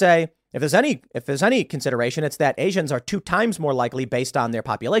this, I would say, if there's any consideration, it's that Asians are 2 times more likely based on their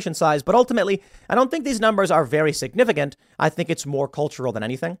population size. But ultimately, I don't think these numbers are very significant. I think it's more cultural than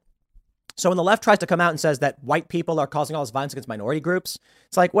anything. So when the left tries to come out and says that white people are causing all this violence against minority groups,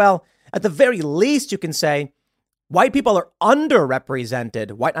 it's like, well, at the very least, you can say white people are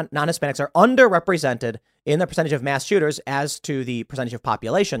underrepresented. White non-Hispanics are underrepresented in the percentage of mass shooters as to the percentage of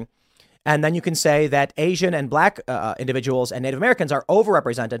population. And then you can say that Asian and black individuals and Native Americans are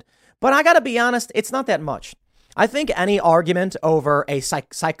overrepresented. But I got to be honest, it's not that much. I think any argument over a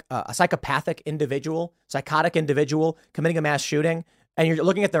psychopathic individual, psychotic individual committing a mass shooting, and you're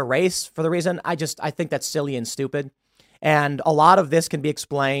looking at their race for the reason, I think that's silly and stupid. And a lot of this can be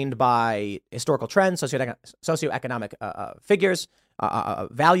explained by historical trends, socioeconomic figures,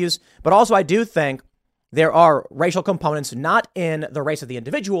 values. But also, I do think there are racial components not in the race of the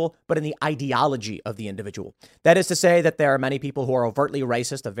individual, but in the ideology of the individual. That is to say that there are many people who are overtly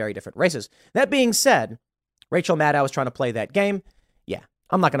racist of very different races. That being said, Rachel Maddow is trying to play that game. Yeah,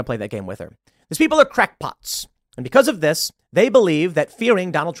 I'm not going to play that game with her. These people are crackpots. And because of this, they believe that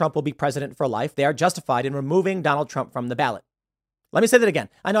fearing Donald Trump will be president for life, they are justified in removing Donald Trump from the ballot. Let me say that again.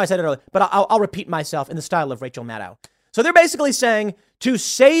 I know I said it earlier, but I'll repeat myself in the style of Rachel Maddow. So they're basically saying to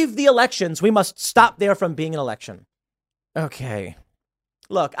save the elections, we must stop there from being an election. Okay.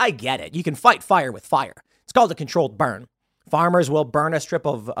 Look, I get it. You can fight fire with fire. It's called a controlled burn. Farmers will burn a strip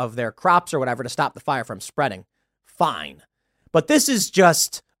of their crops or whatever to stop the fire from spreading. Fine. But this is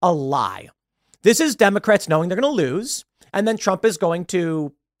just a lie. This is Democrats knowing they're going to lose. And then Trump is going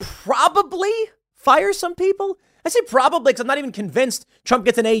to probably fire some people. I say probably because I'm not even convinced Trump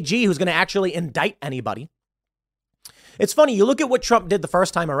gets an AG who's going to actually indict anybody. It's funny. You look at what Trump did the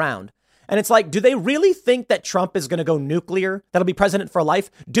first time around. And it's like, do they really think that Trump is going to go nuclear? That'll be president for life?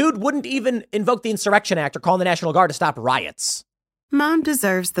 Dude wouldn't even invoke the Insurrection Act or call in the National Guard to stop riots. Mom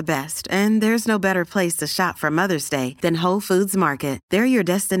deserves the best, and there's no better place to shop for Mother's Day than Whole Foods Market. They're your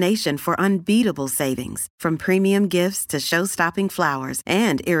destination for unbeatable savings, from premium gifts to show-stopping flowers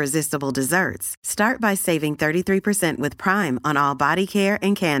and irresistible desserts. Start by saving 33% with Prime on all body care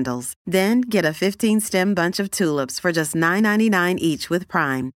and candles. Then get a 15-stem bunch of tulips for just $9.99 each with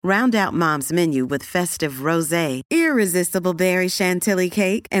Prime. Round out Mom's menu with festive rosé, irresistible berry chantilly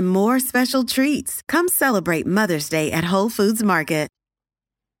cake, and more special treats. Come celebrate Mother's Day at Whole Foods Market.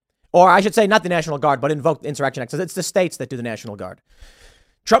 Or I should say not the National Guard, but invoke the Insurrection Act. It's the states that do the National Guard.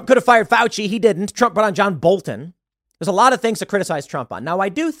 Trump could have fired Fauci. He didn't. Trump brought on John Bolton. There's a lot of things to criticize Trump on. Now, I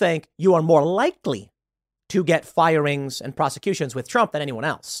do think you are more likely to get firings and prosecutions with Trump than anyone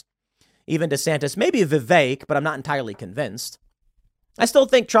else. Even DeSantis, maybe Vivek, but I'm not entirely convinced. I still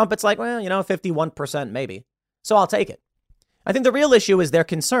think Trump, it's like, well, 51% maybe. So I'll take it. I think the real issue is they're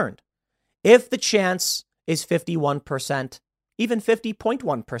concerned. If the chance is 51%, even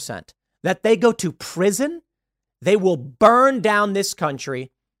 50.1%, that they go to prison, they will burn down this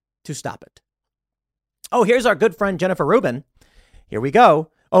country to stop it. Oh, here's our good friend Jennifer Rubin. Here we go.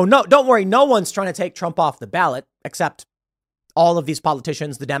 Oh, no, don't worry. No one's trying to take Trump off the ballot, except all of these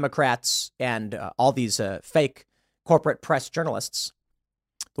politicians, the Democrats, and all these fake corporate press journalists.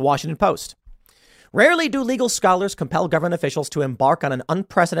 The Washington Post. Rarely do legal scholars compel government officials to embark on an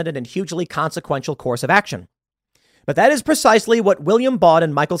unprecedented and hugely consequential course of action. But that is precisely what William Baude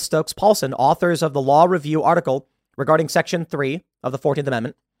and Michael Stokes Paulson, authors of the Law Review article, regarding Section 3 of the 14th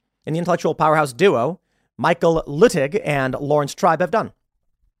Amendment, and the intellectual powerhouse duo, Michael Luttig and Lawrence Tribe, have done.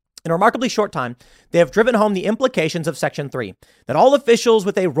 In a remarkably short time, they have driven home the implications of Section 3, that all officials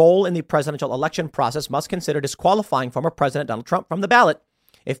with a role in the presidential election process must consider disqualifying former President Donald Trump from the ballot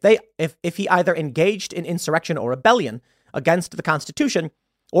if he either engaged in insurrection or rebellion against the Constitution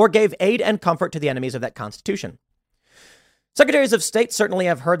or gave aid and comfort to the enemies of that Constitution. Secretaries of State certainly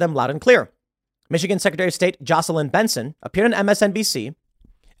have heard them loud and clear. Michigan Secretary of State Jocelyn Benson appeared on MSNBC,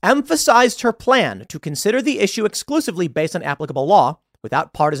 emphasized her plan to consider the issue exclusively based on applicable law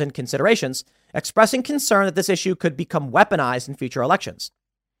without partisan considerations, expressing concern that this issue could become weaponized in future elections.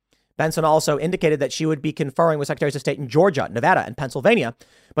 Benson also indicated that she would be conferring with Secretaries of State in Georgia, Nevada, and Pennsylvania,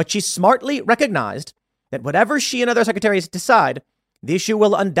 but she smartly recognized that whatever she and other secretaries decide, the issue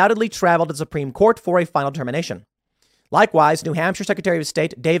will undoubtedly travel to the Supreme Court for a final determination. Likewise, New Hampshire Secretary of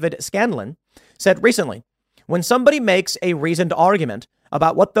State David Scanlon said recently, "When somebody makes a reasoned argument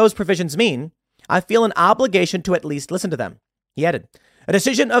about what those provisions mean, I feel an obligation to at least listen to them." He added, "A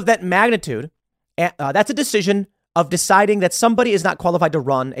decision of that magnitude, that's a decision of deciding that somebody is not qualified to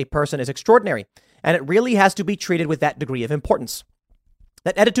run a person is extraordinary, and it really has to be treated with that degree of importance."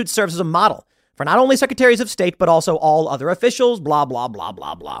 That attitude serves as a model for not only secretaries of state, but also all other officials, blah, blah, blah,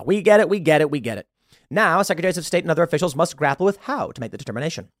 blah, blah. We get it. Now, secretaries of state and other officials must grapple with how to make the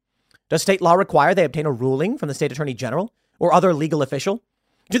determination. Does state law require they obtain a ruling from the state attorney general or other legal official?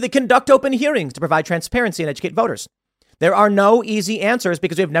 Do they conduct open hearings to provide transparency and educate voters? There are no easy answers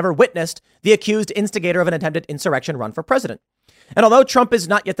because we have never witnessed the accused instigator of an attempted insurrection run for president. And although Trump is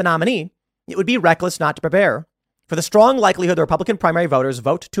not yet the nominee, it would be reckless not to prepare for the strong likelihood the Republican primary voters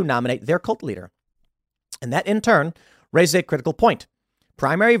vote to nominate their cult leader. And that, in turn, raises a critical point.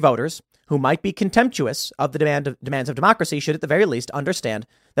 Primary voters who might be contemptuous of the demands of democracy should at the very least understand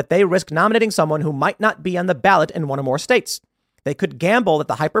that they risk nominating someone who might not be on the ballot in one or more states. They could gamble that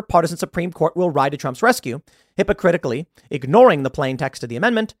the hyper-partisan Supreme Court will ride to Trump's rescue, hypocritically ignoring the plain text of the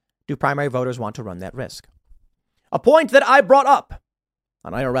amendment. Do primary voters want to run that risk? A point that I brought up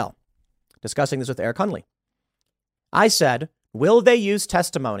on IRL, discussing this with Eric Hunley. I said, will they use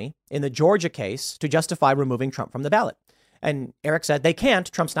testimony in the Georgia case to justify removing Trump from the ballot? And Eric said they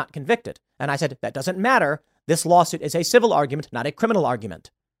can't. Trump's not convicted. And I said, that doesn't matter. This lawsuit is a civil argument, not a criminal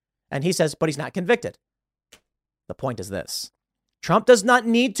argument. And he says, but he's not convicted. The point is this. Trump does not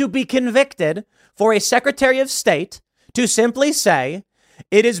need to be convicted for a Secretary of State to simply say,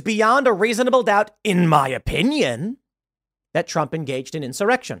 it is beyond a reasonable doubt, in my opinion, that Trump engaged in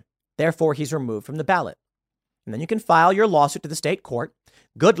insurrection. Therefore, he's removed from the ballot. And then you can file your lawsuit to the state court.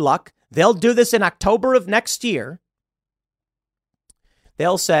 Good luck. They'll do this in October of next year.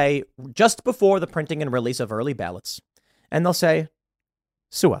 They'll say, just before the printing and release of early ballots, and they'll say,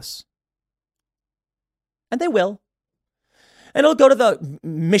 sue us. And they will. And it'll go to the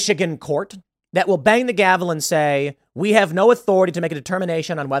Michigan court that will bang the gavel and say, we have no authority to make a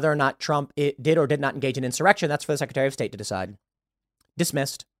determination on whether or not Trump did or did not engage in insurrection. That's for the Secretary of State to decide.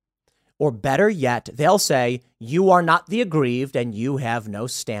 Dismissed. Or better yet, they'll say, you are not the aggrieved and you have no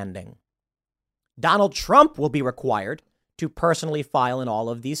standing. Donald Trump will be required to personally file in all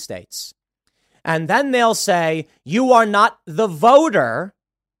of these states. And then they'll say, you are not the voter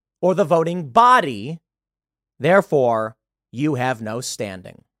or the voting body. Therefore, you have no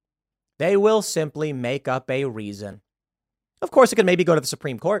standing. They will simply make up a reason. Of course, it could maybe go to the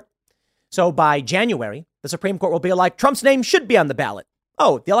Supreme Court. So by January, the Supreme Court will be like, Trump's name should be on the ballot.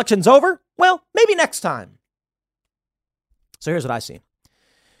 Oh, the election's over? Well, maybe next time. So here's what I see.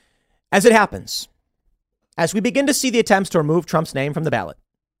 As it happens, as we begin to see the attempts to remove Trump's name from the ballot,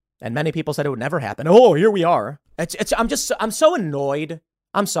 and many people said it would never happen. Oh, here we are. I'm so annoyed.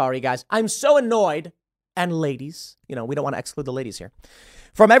 I'm sorry, guys. I'm so annoyed. And ladies, we don't want to exclude the ladies here.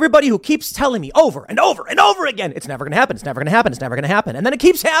 From everybody who keeps telling me over and over and over again, it's never going to happen. It's never going to happen. It's never going to happen. And then it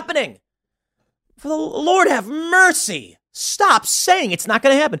keeps happening. For the Lord have mercy. Stop saying it's not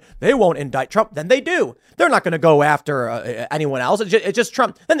going to happen. They won't indict Trump. Then they do. They're not going to go after anyone else. It's just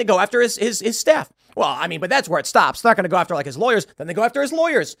Trump. Then they go after his staff. Well, but that's where it stops. They're not going to go after his lawyers. Then they go after his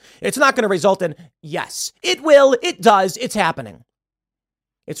lawyers. It's not going to result in, yes, it will. It does. It's happening.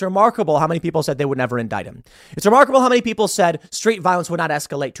 It's remarkable how many people said they would never indict him. It's remarkable how many people said street violence would not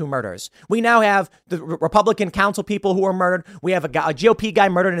escalate to murders. We now have the Republican council people who were murdered. We have a GOP guy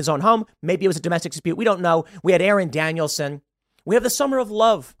murdered in his own home. Maybe it was a domestic dispute. We don't know. We had Aaron Danielson. We have the Summer of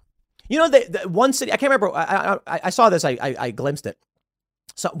Love. The one city, I can't remember. I saw this. I glimpsed it.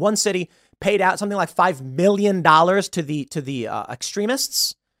 So one city paid out something like $5 million to the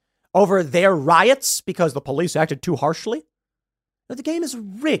extremists over their riots because the police acted too harshly. The game is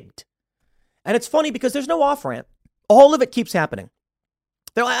rigged. And it's funny because there's no off-ramp. all of it keeps happening.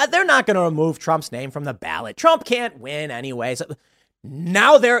 They're not going to remove Trump's name from the ballot. Trump can't win anyway. So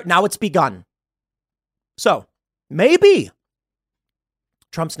now it's begun. So maybe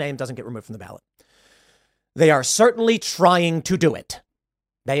Trump's name doesn't get removed from the ballot. They are certainly trying to do it.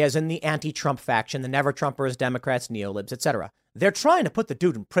 They, as in the anti-Trump faction, the never-Trumpers, Democrats, neolibs, etc. They're trying to put the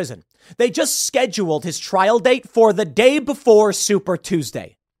dude in prison. They just scheduled his trial date for the day before Super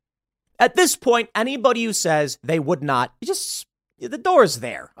Tuesday. At this point, anybody who says they would not, the door's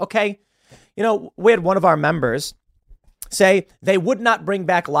there, okay? You know, we had one of our members say they would not bring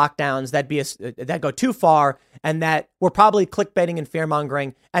back lockdowns that go too far and that we're probably clickbaiting and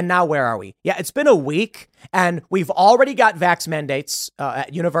fear-mongering. And now where are we? Yeah, it's been a week and we've already got vax mandates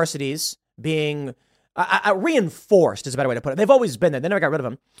at universities being reinforced is a better way to put it. They've always been there. They never got rid of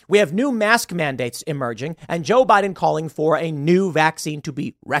them. We have new mask mandates emerging and Joe Biden calling for a new vaccine to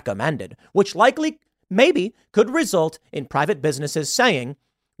be recommended, which likely maybe could result in private businesses saying,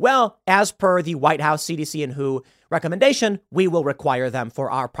 well, as per the White House, CDC, and WHO recommendation, we will require them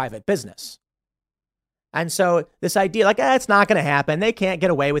for our private business. And so this idea, it's not going to happen. They can't get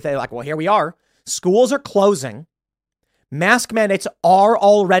away with it. Like, well, here we are. Schools are closing. Mask mandates are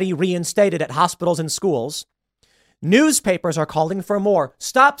already reinstated at hospitals and schools. Newspapers are calling for more.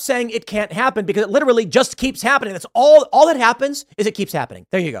 Stop saying it can't happen because it literally just keeps happening. That's all that happens is it keeps happening.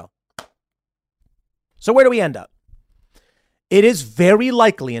 There you go. So where do we end up? It is very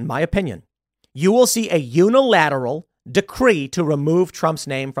likely, in my opinion, you will see a unilateral decree to remove Trump's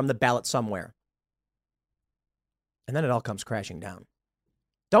name from the ballot somewhere. And then it all comes crashing down.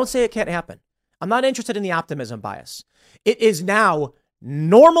 Don't say it can't happen. I'm not interested in the optimism bias. It is now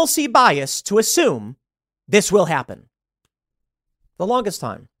normalcy bias to assume this will happen. The longest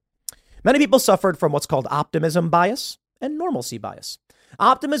time. Many people suffered from what's called optimism bias and normalcy bias.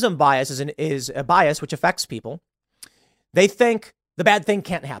 Optimism bias is a bias which affects people. They think the bad thing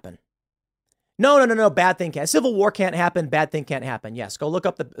can't happen. No, bad thing can't. Civil war can't happen, bad thing can't happen. Yes, go look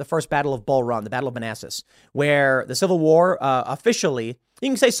up the first Battle of Bull Run, the Battle of Manassas, where the Civil War officially, you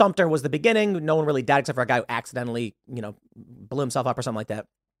can say Sumter was the beginning. No one really died except for a guy who accidentally, blew himself up or something like that.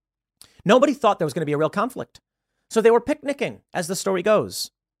 Nobody thought there was going to be a real conflict. So they were picnicking, as the story goes.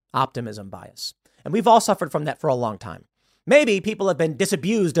 Optimism bias. And we've all suffered from that for a long time. Maybe people have been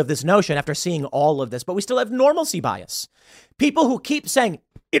disabused of this notion after seeing all of this, but we still have normalcy bias. People who keep saying,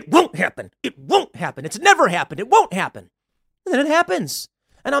 it won't happen. It won't happen. It's never happened. It won't happen. And then it happens.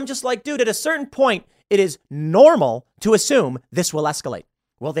 And I'm just like, dude, at a certain point, it is normal to assume this will escalate.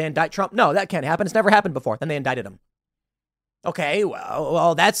 Will they indict Trump? No, that can't happen. It's never happened before. Then they indicted him. Okay,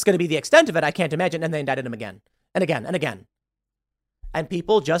 well, that's going to be the extent of it. I can't imagine. And they indicted him again and again and again. And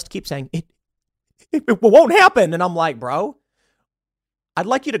people just keep saying, it won't happen. And I'm like, bro, I'd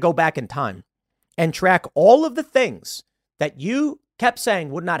like you to go back in time and track all of the things that you kept saying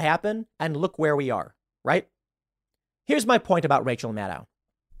would not happen and look where we are, right? Here's my point about Rachel Maddow.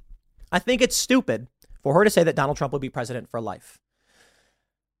 I think it's stupid for her to say that Donald Trump will be president for life.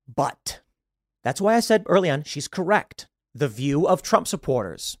 But that's why I said early on, she's correct. The view of Trump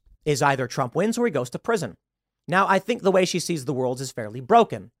supporters is either Trump wins or he goes to prison. Now, I think the way she sees the world is fairly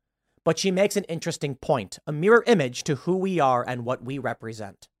broken. But she makes an interesting point, a mirror image to who we are and what we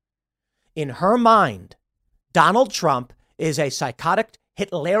represent. In her mind, Donald Trump is a psychotic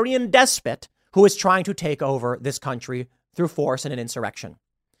Hitlerian despot who is trying to take over this country through force and an insurrection.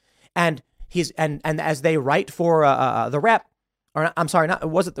 And and as they write for the Rap, or I'm sorry, it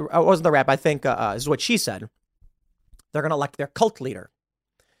wasn't the Rap. I think is what she said. They're going to elect their cult leader.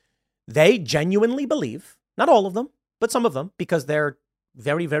 They genuinely believe, not all of them, but some of them, because they're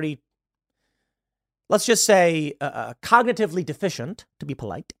very, very, let's just say, cognitively deficient, to be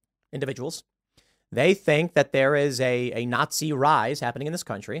polite, individuals. They think that there is a Nazi rise happening in this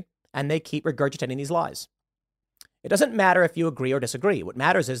country, and they keep regurgitating these lies. It doesn't matter if you agree or disagree. What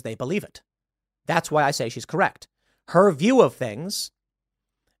matters is they believe it. That's why I say she's correct. Her view of things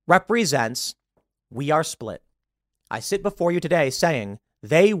represents we are split. I sit before you today saying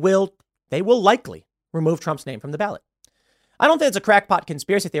they will likely remove Trump's name from the ballot. I don't think it's a crackpot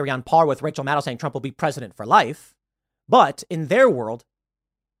conspiracy theory on par with Rachel Maddow saying Trump will be president for life. But in their world,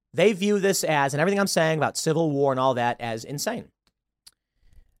 they view this as, and everything I'm saying about civil war and all that, as insane.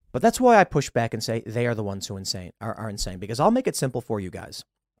 But that's why I push back and say they are the ones who are insane, because I'll make it simple for you guys.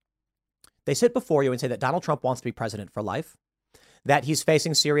 They sit before you and say that Donald Trump wants to be president for life, that he's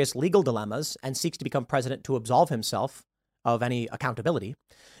facing serious legal dilemmas and seeks to become president to absolve himself of any accountability,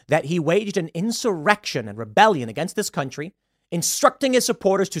 that he waged an insurrection and rebellion against this country, instructing his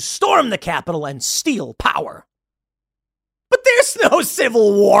supporters to storm the Capitol and steal power. But there's no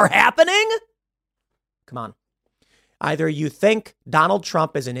civil war happening. Come on. Either you think Donald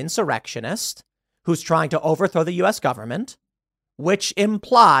Trump is an insurrectionist who's trying to overthrow the U.S. government, which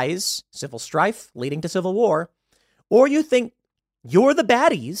implies civil strife leading to civil war, or you think you're the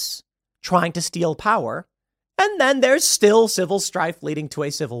baddies trying to steal power, and then there's still civil strife leading to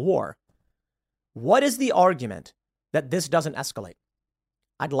a civil war. What is the argument that this doesn't escalate?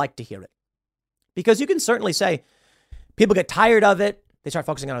 I'd like to hear it. Because you can certainly say people get tired of it. They start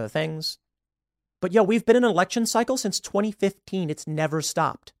focusing on other things. But we've been in an election cycle since 2015. It's never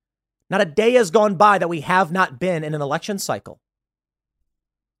stopped. Not a day has gone by that we have not been in an election cycle.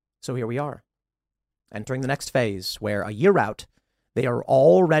 So here we are, entering the next phase where a year out, they are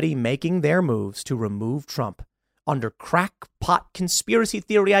already making their moves to remove Trump under crackpot conspiracy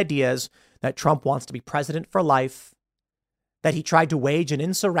theory ideas that Trump wants to be president for life, that he tried to wage an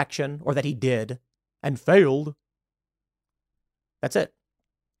insurrection, or that he did and failed. That's it.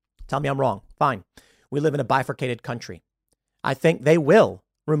 Tell me I'm wrong. Fine. We live in a bifurcated country. I think they will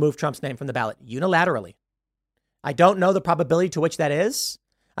remove Trump's name from the ballot unilaterally. I don't know the probability to which that is.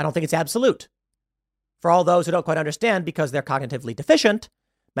 I don't think it's absolute. For all those who don't quite understand, because they're cognitively deficient,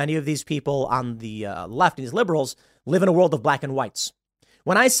 many of these people on the left, these liberals, live in a world of black and whites.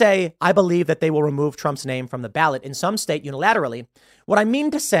 When I say I believe that they will remove Trump's name from the ballot in some state unilaterally, what I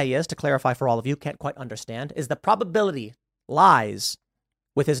mean to say is, to clarify for all of you who can't quite understand, is the probability lies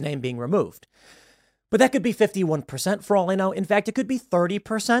with his name being removed. But that could be 51% for all I know. In fact, it could be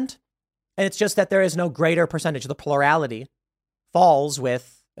 30%. And it's just that there is no greater percentage. The plurality falls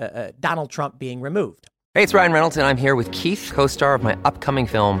with Donald Trump being removed. Hey, it's Ryan Reynolds, and I'm here with Keith, co-star of my upcoming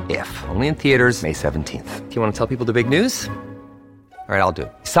film, If, only in theaters May 17th. Do you want to tell people the big news? All right, I'll do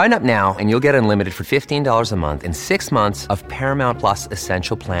it. Sign up now and you'll get unlimited for $15 a month and 6 months of Paramount Plus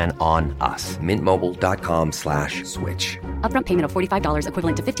Essential Plan on us. MintMobile.com/switch. Upfront payment of $45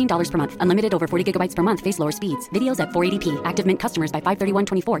 equivalent to $15 per month. Unlimited over 40 gigabytes per month. Face lower speeds. Videos at 480p. Active Mint customers by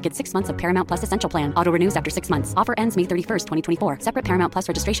 531.24 get 6 months of Paramount Plus Essential Plan. Auto renews after 6 months. Offer ends May 31st, 2024. Separate Paramount Plus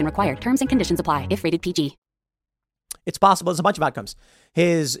registration required. Terms and conditions apply if rated PG. It's possible. There's a bunch of outcomes.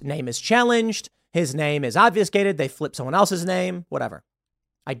 His name is challenged. His name is obfuscated. They flip someone else's name, whatever.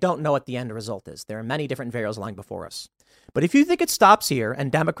 I don't know what the end result is. There are many different variables lying before us. But if you think it stops here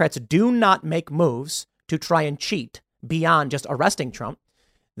and Democrats do not make moves to try and cheat beyond just arresting Trump,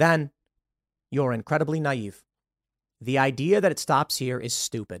 then you're incredibly naive. The idea that it stops here is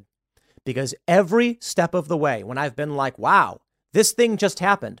stupid, because every step of the way, when I've been like, wow, this thing just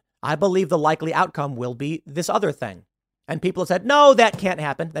happened, I believe the likely outcome will be this other thing. And people have said, no, that can't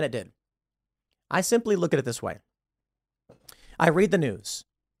happen. Then it did. I simply look at it this way. I read the news.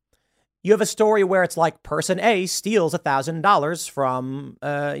 You have a story where it's like person A steals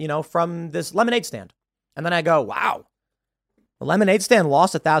 $1,000 from this lemonade stand. And then I go, wow, the lemonade stand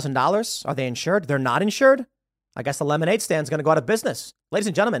lost $1,000. Are they insured? They're not insured. I guess the lemonade stand is going to go out of business. Ladies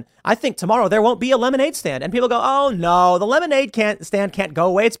and gentlemen, I think tomorrow there won't be a lemonade stand. And people go, oh, no, the lemonade stand can't go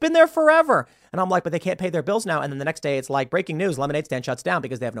away. It's been there forever. And I'm like, but they can't pay their bills now. And then the next day it's like breaking news. Lemonade stand shuts down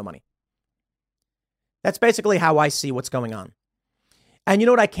because they have no money. That's basically how I see what's going on. And you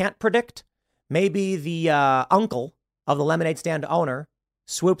know what I can't predict? Maybe the uncle of the lemonade stand owner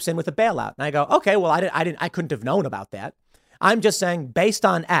swoops in with a bailout. And I go, okay, well, I couldn't have known about that. I'm just saying, based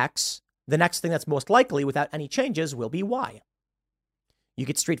on X, the next thing that's most likely without any changes will be Y. You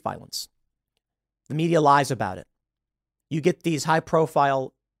get street violence. The media lies about it. You get these high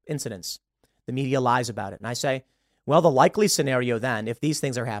profile incidents. The media lies about it. And I say, well, the likely scenario then, if these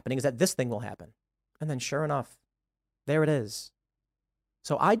things are happening, is that this thing will happen. And then sure enough, there it is.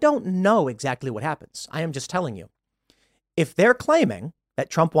 So I don't know exactly what happens. I am just telling you. If they're claiming that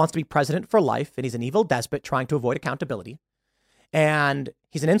Trump wants to be president for life and he's an evil despot trying to avoid accountability, and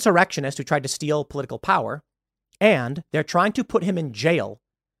he's an insurrectionist who tried to steal political power, and they're trying to put him in jail,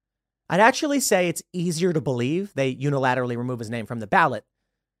 I'd actually say it's easier to believe they unilaterally remove his name from the ballot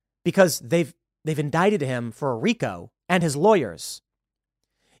because they've indicted him for a RICO and his lawyers.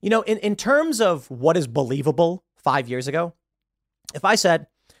 You know, in terms of what is believable 5 years ago, if I said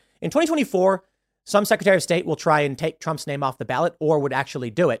in 2024, some Secretary of State will try and take Trump's name off the ballot or would actually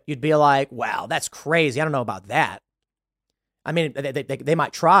do it, you'd be like, wow, that's crazy. I don't know about that. I mean, they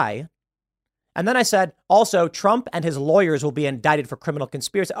might try. And then I said, also, Trump and his lawyers will be indicted for criminal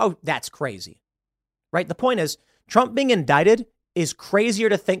conspiracy. Oh, that's crazy. Right? The point is, Trump being indicted is crazier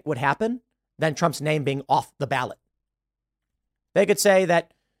to think would happen than Trump's name being off the ballot. They could say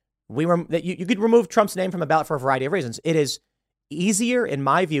that you could remove Trump's name from the ballot for a variety of reasons. It is easier, in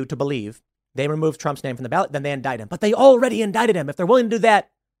my view, to believe they removed Trump's name from the ballot than they indict him. But they already indicted him. If they're willing to do that,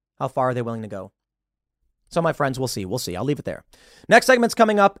 how far are they willing to go? So, my friends, we'll see. I'll leave it there. Next segment's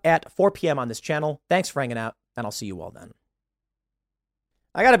coming up at 4 p.m. on this channel. Thanks for hanging out. and I'll see you all then.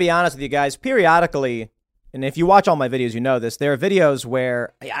 I got to be honest with you guys, periodically, and if you watch all my videos, you know this, there are videos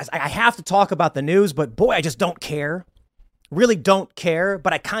where I have to talk about the news, but boy, I just don't care. Really don't care,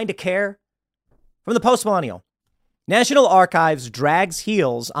 but I kind of care. From the Post-Millennial. National Archives drags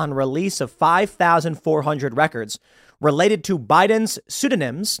heels on release of 5,400 records related to Biden's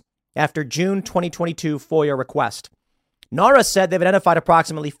pseudonyms after June 2022 FOIA request. NARA said they've identified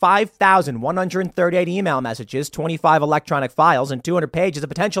approximately 5,138 email messages, 25 electronic files, and 200 pages of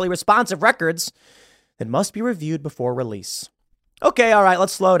potentially responsive records that must be reviewed before release. Okay, all right,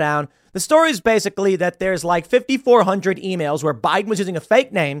 let's slow down. The story is basically that there's like 5,400 emails where Biden was using a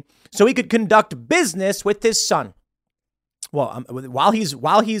fake name so he could conduct business with his son. Well, while he's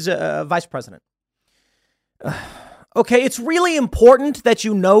vice president. Okay, it's really important that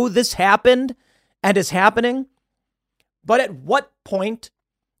you know this happened and is happening. But at what point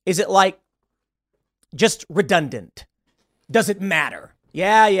is it like just redundant? Does it matter?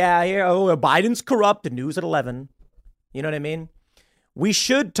 Yeah. Biden's corrupt. The news at 11. You know what I mean? We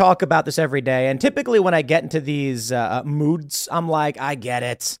should talk about this every day. And typically when I get into these moods, I'm like, I get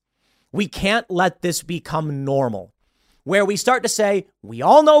it. We can't let this become normal, where we start to say, we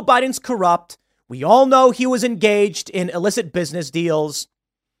all know Biden's corrupt. We all know he was engaged in illicit business deals.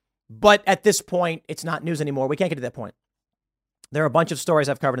 But at this point, it's not news anymore. We can't get to that point. There are a bunch of stories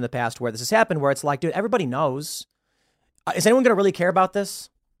I've covered in the past where this has happened, where it's like, dude, everybody knows. Is anyone going to really care about this?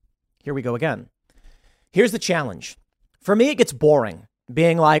 Here we go again. Here's the challenge. For me, it gets boring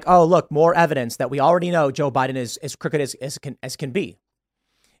being like, oh, look, more evidence that we already know Joe Biden is as crooked as can be.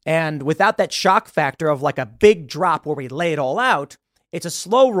 And without that shock factor of like a big drop where we lay it all out, it's a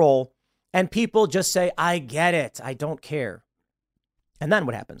slow roll and people just say, I get it. I don't care. And then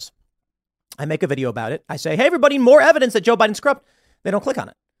what happens? I make a video about it. I say, hey, everybody, more evidence that Joe Biden's corrupt. They don't click on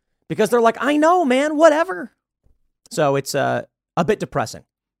it because they're like, I know, man, whatever. So it's a bit depressing.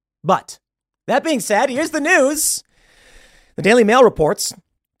 But that being said, here's the news. The Daily Mail reports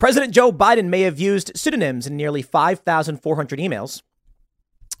President Joe Biden may have used pseudonyms in nearly 5,400 emails,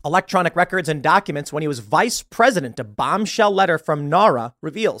 electronic records and documents when he was vice president. A bombshell letter from NARA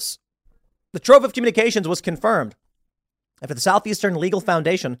reveals. The trove of communications was confirmed after the Southeastern Legal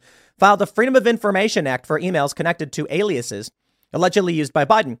Foundation filed the Freedom of Information Act for emails connected to aliases allegedly used by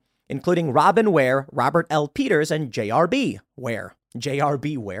Biden, including Robin Ware, Robert L. Peters, and J.R.B. Ware.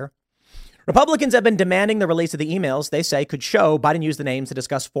 J.R.B. Ware. Republicans have been demanding the release of the emails they say could show Biden used the names to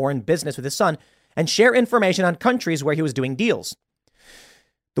discuss foreign business with his son and share information on countries where he was doing deals.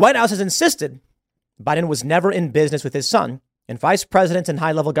 The White House has insisted Biden was never in business with his son, and vice presidents and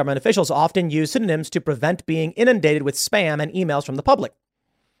high-level government officials often use pseudonyms to prevent being inundated with spam and emails from the public.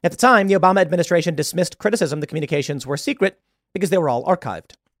 At the time, the Obama administration dismissed criticism the communications were secret because they were all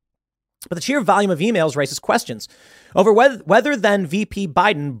archived. But the sheer volume of emails raises questions over whether then VP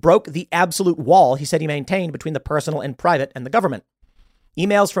Biden broke the absolute wall he said he maintained between the personal and private and the government.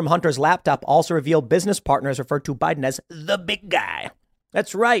 Emails from Hunter's laptop also reveal business partners referred to Biden as the big guy.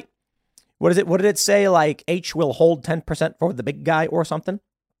 That's right. What is it? What did it say? Like H will hold 10% for the big guy or something?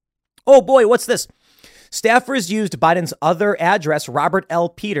 Oh boy, what's this? Staffers used Biden's other address, Robert L.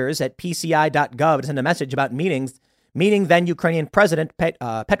 Peters at PCI.gov, to send a message about meeting then Ukrainian President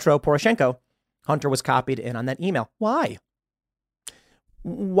Petro Poroshenko. Hunter was copied in on that email. Why?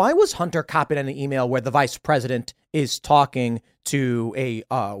 Why was Hunter copied in an email where the vice president is talking to a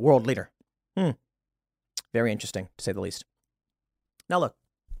world leader? Very interesting, to say the least. Now, look,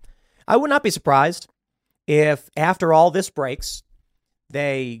 I would not be surprised if after all this breaks,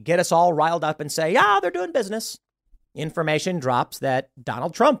 they get us all riled up and say, yeah, they're doing business. Information drops that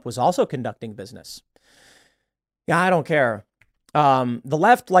Donald Trump was also conducting business. Yeah, I don't care. The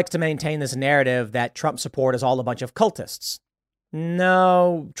left likes to maintain this narrative that Trump support is all a bunch of cultists.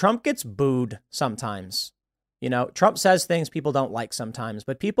 No, Trump gets booed sometimes. You know, Trump says things people don't like sometimes,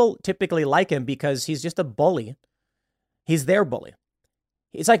 but people typically like him because he's just a bully. He's their bully.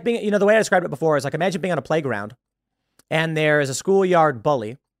 It's like being, the way I described it before is like, imagine being on a playground and there is a schoolyard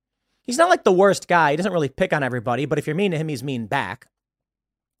bully. He's not like the worst guy. He doesn't really pick on everybody, but if you're mean to him, he's mean back.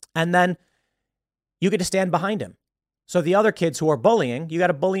 And then you get to stand behind him. So the other kids who are bullying, you got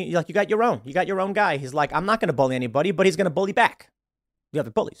to bully, like you got your own guy. He's like, I'm not going to bully anybody, but he's going to bully back the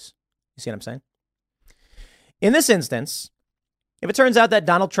other bullies. You see what I'm saying? In this instance, if it turns out that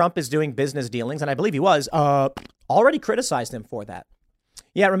Donald Trump is doing business dealings, and I believe he was, already criticized him for that.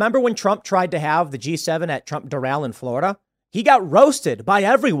 Yeah, remember when Trump tried to have the G7 at Trump Doral in Florida? He got roasted by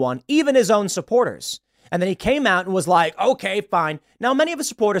everyone, even his own supporters. And then he came out and was like, okay, fine. Now, many of his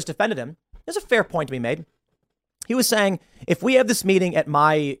supporters defended him. There's a fair point to be made. He was saying, if we have this meeting at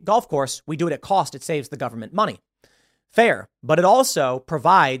my golf course, we do it at cost. It saves the government money. Fair, but it also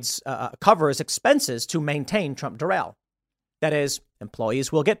provides, covers expenses to maintain Trump Doral. That is,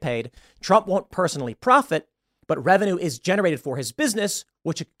 employees will get paid. Trump won't personally profit, but revenue is generated for his business,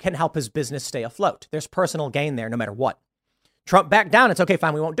 which can help his business stay afloat. There's personal gain there no matter what. Trump backed down. It's okay,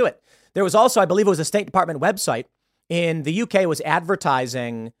 fine, we won't do it. There was also, I believe it was a State Department website in the UK was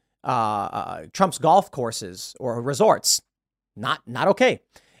advertising Trump's golf courses or resorts. Not okay.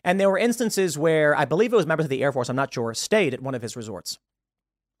 And there were instances where I believe it was members of the Air Force, I'm not sure, stayed at one of his resorts.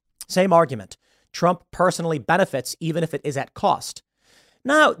 Same argument. Trump personally benefits even if it is at cost.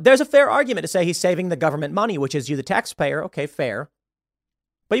 Now, there's a fair argument to say he's saving the government money, which is you, the taxpayer. Okay, fair.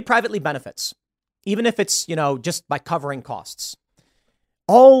 But he privately benefits, even if it's, just by covering costs.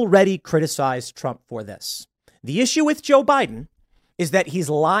 Already criticized Trump for this. The issue with Joe Biden is that he's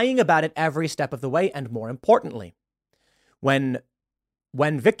lying about it every step of the way. And more importantly, when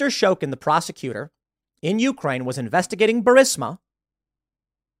Viktor Shokin, the prosecutor in Ukraine, was investigating Burisma,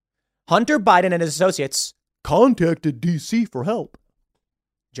 Hunter Biden and his associates contacted D.C. for help.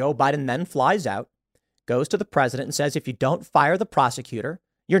 Joe Biden then flies out, goes to the president and says, if you don't fire the prosecutor,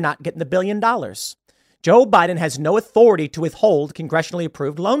 you're not getting the $1 billion. Joe Biden has no authority to withhold congressionally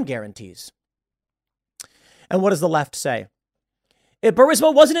approved loan guarantees. And what does the left say? If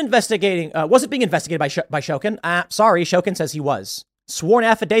Burisma wasn't being investigated by Shokin. Sorry, Shokin says he was. Sworn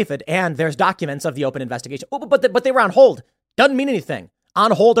affidavit, and there's documents of the open investigation. Oh, but they were on hold. Doesn't mean anything.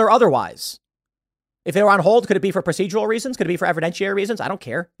 On hold or otherwise. If they were on hold, could it be for procedural reasons? Could it be for evidentiary reasons? I don't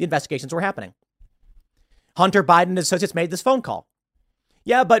care. The investigations were happening. Hunter Biden and his associates made this phone call.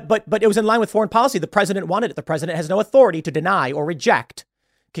 Yeah, but it was in line with foreign policy. The president wanted it. The president has no authority to deny or reject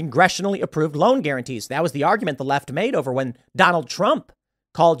congressionally approved loan guarantees. That was the argument the left made over when Donald Trump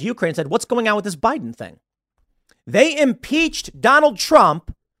called Ukraine and said, what's going on with this Biden thing? They impeached Donald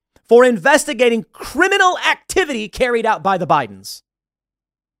Trump for investigating criminal activity carried out by the Bidens.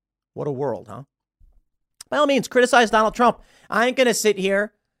 What a world, huh? By all means, criticize Donald Trump. I ain't going to sit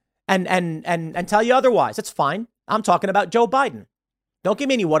here and tell you otherwise. It's fine. I'm talking about Joe Biden. Don't give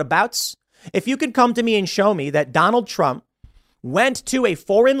me any whatabouts. If you could come to me and show me that Donald Trump went to a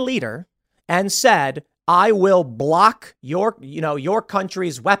foreign leader and said, I will block your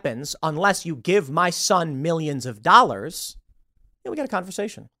country's weapons unless you give my son millions of dollars, we got a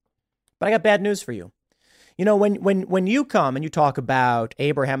conversation. But I got bad news for you. When you come and you talk about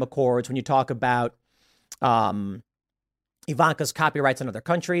Abraham Accords, when you talk about Ivanka's copyrights in other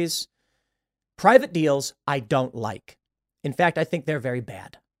countries, private deals I don't like. In fact, I think they're very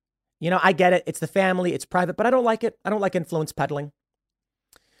bad. I get it. It's the family. It's private, but I don't like it. I don't like influence peddling.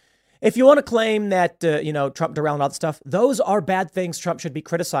 If you want to claim that, Trump Doral and all that stuff, those are bad things Trump should be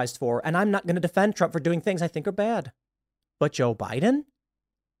criticized for. And I'm not going to defend Trump for doing things I think are bad. But Joe Biden?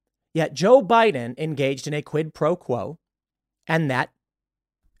 Yet Joe Biden engaged in a quid pro quo. And that,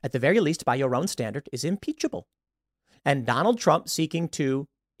 at the very least, by your own standard, is impeachable. And Donald Trump seeking to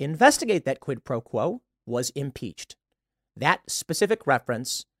investigate that quid pro quo was impeached. That specific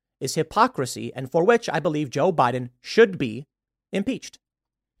reference is hypocrisy, and for which I believe Joe Biden should be impeached.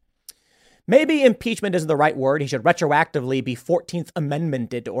 Maybe impeachment isn't the right word. He should retroactively be 14th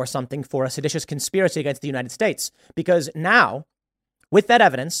Amendmented or something for a seditious conspiracy against the United States. Because now, with that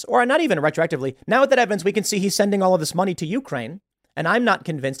evidence, or not even retroactively, now with that evidence, we can see he's sending all of this money to Ukraine, and I'm not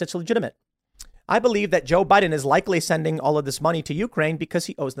convinced it's legitimate. I believe that Joe Biden is likely sending all of this money to Ukraine because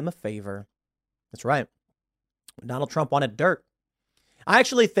he owes them a favor. That's right. Donald Trump wanted dirt. I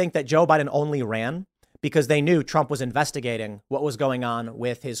actually think that Joe Biden only ran because they knew Trump was investigating what was going on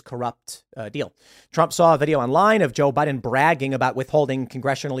with his corrupt deal. Trump saw a video online of Joe Biden bragging about withholding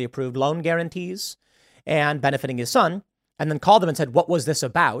congressionally approved loan guarantees and benefiting his son, and then called them and said, what was this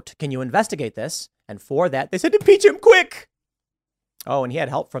about? Can you investigate this? And for that, they said, impeach him quick. Oh, and he had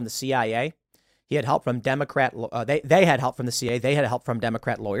help from the CIA. He had help from Democrat. They had help from the CIA. They had help from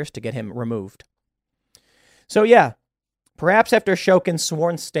Democrat lawyers to get him removed. So, yeah, perhaps after Shokin's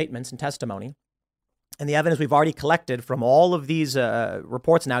sworn statements and testimony and the evidence we've already collected from all of these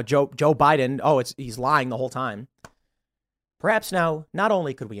reports now, Joe Biden, he's lying the whole time. Perhaps now, not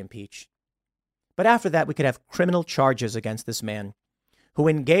only could we impeach, but after that, we could have criminal charges against this man who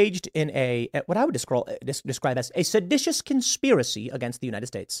engaged in what I would describe as a seditious conspiracy against the United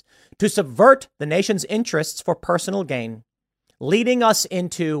States to subvert the nation's interests for personal gain, leading us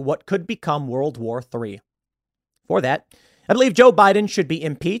into what could become World War III. For that, I believe Joe Biden should be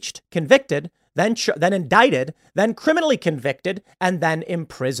impeached, convicted, then indicted, then criminally convicted, and then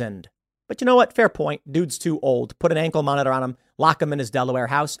imprisoned. But you know what? Fair point. Dude's too old. Put an ankle monitor on him, lock him in his Delaware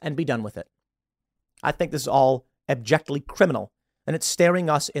house, and be done with it. I think this is all abjectly criminal, and it's staring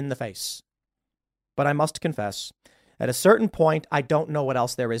us in the face. But I must confess, at a certain point, I don't know what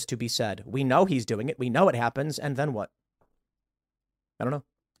else there is to be said. We know he's doing it. We know it happens. And then what? I don't know.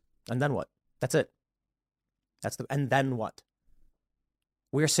 And then what? That's it. And then what?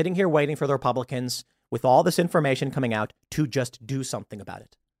 We're sitting here waiting for the Republicans with all this information coming out to just do something about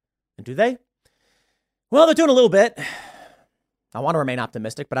it. And do they? Well, they're doing a little bit. I want to remain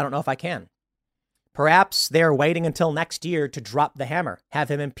optimistic, but I don't know if I can. Perhaps they're waiting until next year to drop the hammer,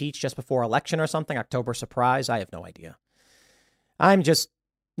 have him impeached just before election or something, October surprise. I have no idea. I'm just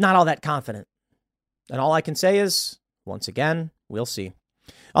not all that confident. And all I can say is, once again, we'll see.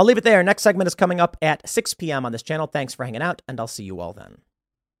 I'll leave it there. Next segment is coming up at 6 p.m. on this channel. Thanks for hanging out, and I'll see you all then.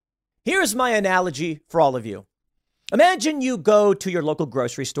 Here's my analogy for all of you. Imagine you go to your local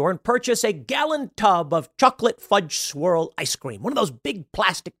grocery store and purchase a gallon tub of chocolate fudge swirl ice cream, one of those big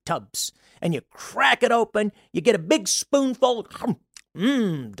plastic tubs, and you crack it open, you get a big spoonful,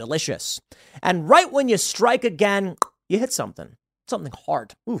 delicious. And right when you strike again, you hit something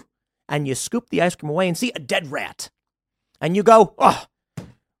hard, and you scoop the ice cream away and see a dead rat. And you go,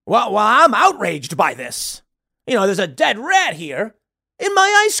 well, I'm outraged by this. There's a dead rat here in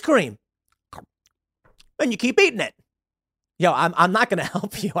my ice cream. And you keep eating it. I'm not going to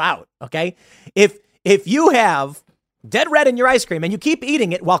help you out, okay? If you have dead rat in your ice cream and you keep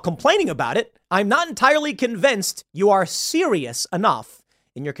eating it while complaining about it, I'm not entirely convinced you are serious enough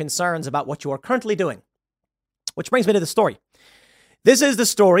in your concerns about what you are currently doing. Which brings me to the story. This is the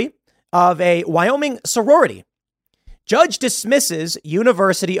story of a Wyoming sorority. Judge dismisses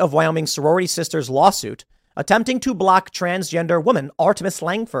University of Wyoming sorority sisters lawsuit attempting to block transgender woman Artemis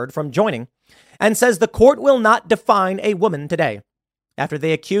Langford from joining, and says the court will not define a woman today after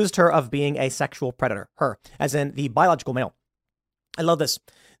they accused her of being a sexual predator. Her, as in the biological male. I love this.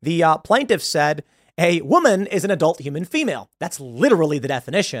 The plaintiff said a woman is an adult human female. That's literally the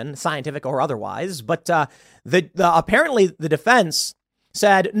definition, scientific or otherwise. But apparently the defense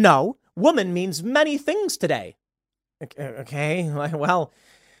said, no, woman means many things today. Okay, well,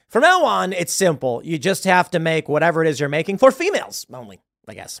 from now on, it's simple. You just have to make whatever it is you're making for females only,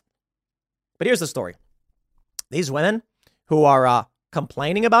 I guess. But here's the story. These women who are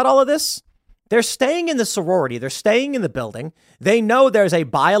complaining about all of this, they're staying in the sorority. They're staying in the building. They know there's a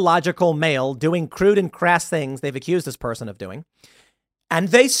biological male doing crude and crass things they've accused this person of doing, and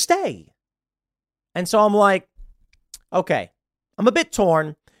they stay. And so I'm like, okay, I'm a bit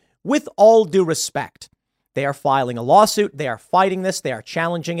torn. With all due respect, they are filing a lawsuit. They are fighting this. They are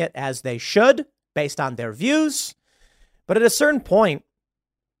challenging it as they should based on their views. But at a certain point,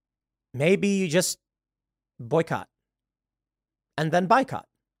 maybe you just boycott and then boycott.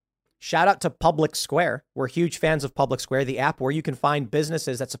 Shout out to Public Square. We're huge fans of Public Square, the app where you can find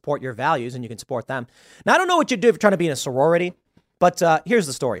businesses that support your values and you can support them. Now, I don't know what you do if you're trying to be in a sorority, but here's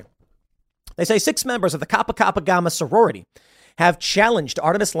the story. They say 6 members of the Kappa Kappa Gamma sorority have challenged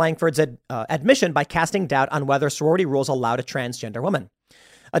Artemis Langford's admission by casting doubt on whether sorority rules allowed a transgender woman.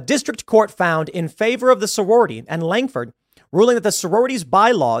 A district court found in favor of the sorority and Langford, ruling that the sorority's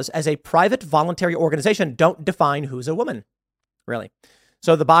bylaws as a private voluntary organization don't define who's a woman. Really?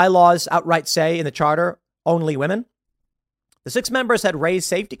 So the bylaws outright say in the charter, only women? The 6 members had raised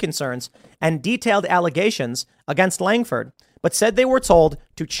safety concerns and detailed allegations against Langford, but said they were told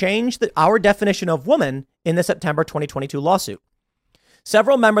to change our definition of woman in the September 2022 lawsuit.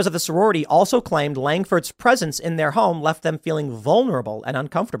 Several members of the sorority also claimed Langford's presence in their home left them feeling vulnerable and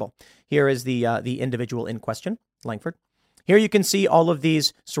uncomfortable. Here is the individual in question, Langford. Here you can see all of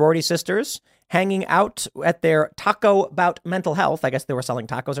these sorority sisters hanging out at their taco about mental health. I guess they were selling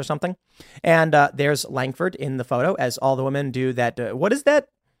tacos or something. And there's Langford in the photo as all the women do that. What is that?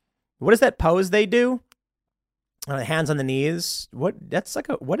 What is that pose they do? Hands on the knees. What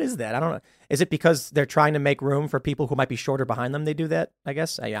is that? I don't know. Is it because they're trying to make room for people who might be shorter behind them? They do that, I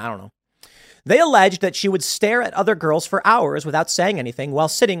guess. I don't know. They alleged that she would stare at other girls for hours without saying anything while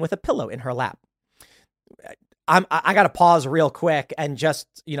sitting with a pillow in her lap. I got to pause real quick and just,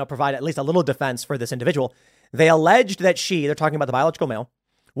 provide at least a little defense for this individual. They alleged that they're talking about the biological male,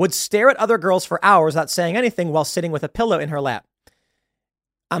 would stare at other girls for hours without saying anything while sitting with a pillow in her lap.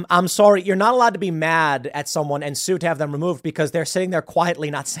 I'm sorry, you're not allowed to be mad at someone and sue to have them removed because they're sitting there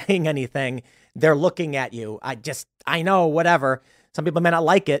quietly, not saying anything. They're looking at you. I know, whatever. Some people may not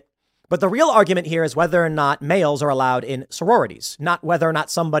like it. But the real argument here is whether or not males are allowed in sororities, not whether or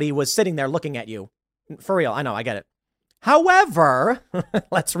not somebody was sitting there looking at you. For real, I know, I get it. However,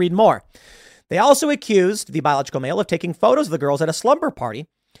 let's read more. They also accused the biological male of taking photos of the girls at a slumber party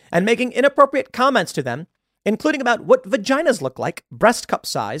and making inappropriate comments to them, including about what vaginas look like, breast cup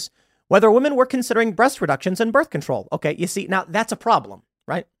size, whether women were considering breast reductions and birth control. Okay, you see, now that's a problem,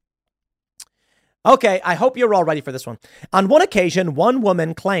 right? Okay, I hope you're all ready for this one. On one occasion, one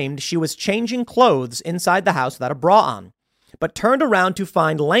woman claimed she was changing clothes inside the house without a bra on, but turned around to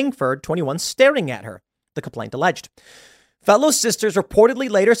find Langford, 21, staring at her, the complaint alleged. Fellow sisters reportedly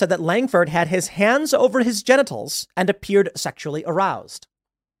later said that Langford had his hands over his genitals and appeared sexually aroused.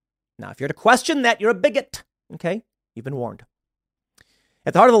 Now, if you're to question that, you're a bigot. Okay, you've been warned.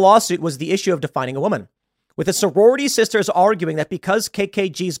 At the heart of the lawsuit was the issue of defining a woman, with the sorority sisters arguing that because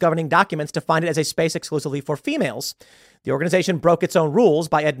KKG's governing documents define it as a space exclusively for females, the organization broke its own rules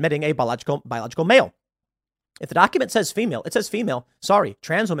by admitting a biological male. If the document says female, it says female. Sorry,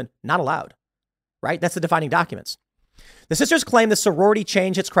 trans women, not allowed. Right? That's the defining documents. The sisters claim the sorority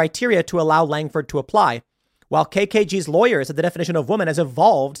changed its criteria to allow Langford to apply, while KKG's lawyers said the definition of woman has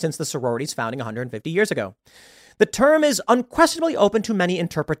evolved since the sorority's founding 150 years ago. The term is unquestionably open to many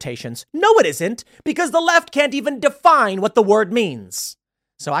interpretations. No, it isn't, because the left can't even define what the word means.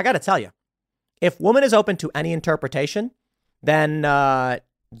 So I got to tell you, if woman is open to any interpretation, then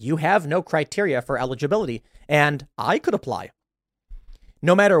you have no criteria for eligibility, and I could apply.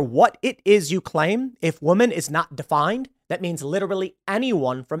 No matter what it is you claim, if woman is not defined, that means literally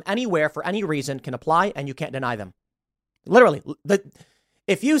anyone from anywhere for any reason can apply, and you can't deny them. Literally,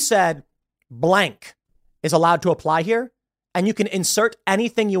 if you said blank is allowed to apply here, and you can insert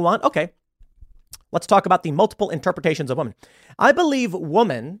anything you want. Okay, let's talk about the multiple interpretations of woman. I believe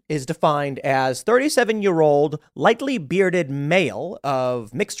woman is defined as 37-year-old, lightly bearded male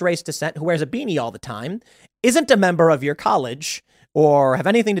of mixed race descent who wears a beanie all the time, isn't a member of your college, or have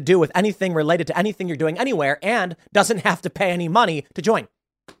anything to do with anything related to anything you're doing anywhere, and doesn't have to pay any money to join.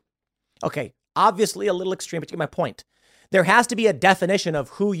 Okay, obviously a little extreme, but you get my point. There has to be a definition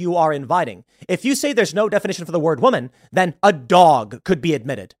of who you are inviting. If you say there's no definition for the word woman, then a dog could be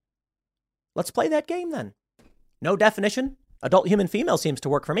admitted. Let's play that game then. No definition. Adult human female seems to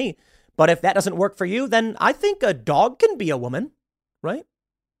work for me. But if that doesn't work for you, then I think a dog can be a woman, right?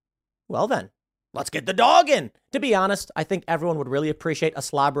 Well then, let's get the dog in. To be honest, I think everyone would really appreciate a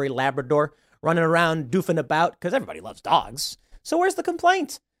slobbery Labrador running around doofing about because everybody loves dogs. So where's the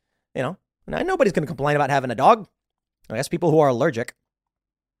complaint? You know, nobody's going to complain about having a dog. I guess people who are allergic.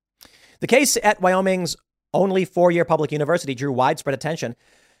 The case at Wyoming's only 4-year public university drew widespread attention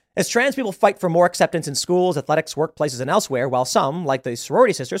as trans people fight for more acceptance in schools, athletics, workplaces, and elsewhere, while some, like the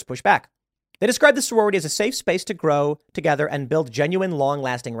sorority sisters, push back. They described the sorority as a safe space to grow together and build genuine,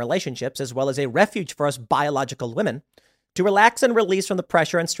 long-lasting relationships, as well as a refuge for us biological women to relax and release from the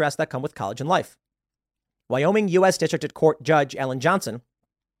pressure and stress that come with college and life. Wyoming U.S. District Court Judge Alan Johnson,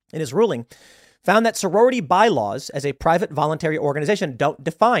 in his ruling, found that sorority bylaws as a private voluntary organization don't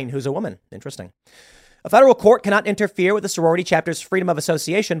define who's a woman. Interesting. A federal court cannot interfere with the sorority chapter's freedom of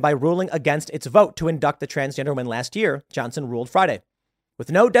association by ruling against its vote to induct the transgender woman last year, Johnson ruled Friday.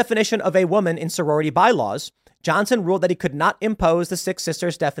 With no definition of a woman in sorority bylaws, Johnson ruled that he could not impose the Six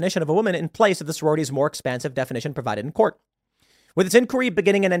Sisters definition of a woman in place of the sorority's more expansive definition provided in court. With its inquiry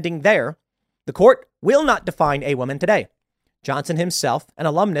beginning and ending there, the court will not define a woman today. Johnson himself, an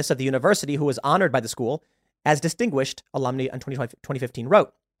alumnus of the university who was honored by the school as distinguished alumni in 2015,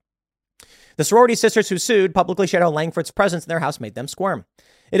 wrote, "The sorority sisters who sued publicly shared how Langford's presence in their house made them squirm.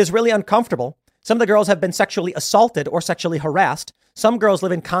 It is really uncomfortable. Some of the girls have been sexually assaulted or sexually harassed. Some girls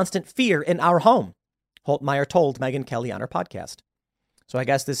live in constant fear in our home," Holtmeyer told Megyn Kelly on her podcast. So I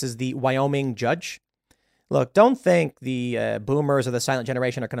guess this is the Wyoming judge. Look, don't think the boomers or the silent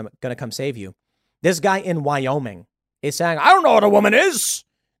generation are going to come save you. This guy in Wyoming is saying, I don't know what a woman is.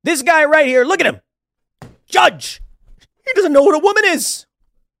 This guy right here, look at him. Judge. He doesn't know what a woman is.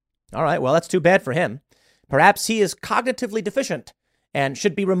 All right, well, that's too bad for him. Perhaps he is cognitively deficient and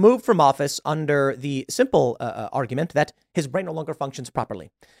should be removed from office under the simple argument that his brain no longer functions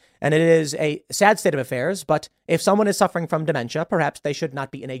properly. And it is a sad state of affairs, but if someone is suffering from dementia, perhaps they should not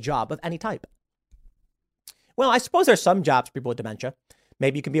be in a job of any type. Well, I suppose there's some jobs for people with dementia.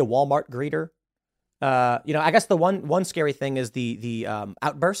 Maybe you can be a Walmart greeter. I guess the one scary thing is the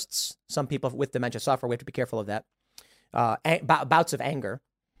outbursts. Some people with dementia suffer. We have to be careful of that. Bouts of anger.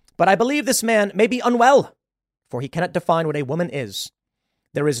 But I believe this man may be unwell, for he cannot define what a woman is.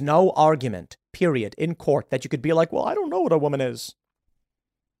 There is no argument, period, in court that you could be like, well, I don't know what a woman is.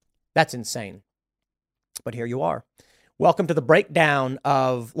 That's insane. But here you are. Welcome to the breakdown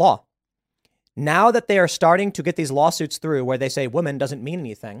of law. Now that they are starting to get these lawsuits through where they say woman doesn't mean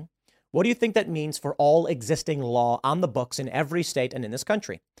anything, what do you think that means for all existing law on the books in every state and in this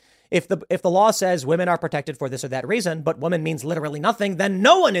country? If the law says women are protected for this or that reason, but woman means literally nothing, then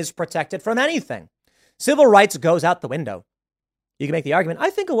no one is protected from anything. Civil rights goes out the window. You can make the argument,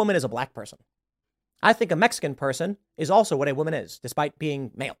 I think a woman is a black person. I think a Mexican person is also what a woman is, despite being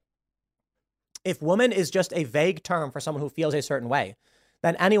male. If woman is just a vague term for someone who feels a certain way,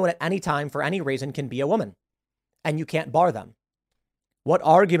 then anyone at any time for any reason can be a woman, and you can't bar them. What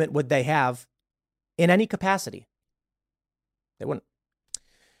argument would they have in any capacity? They wouldn't.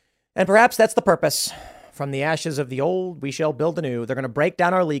 And perhaps that's the purpose. From the ashes of the old, we shall build anew. They're going to break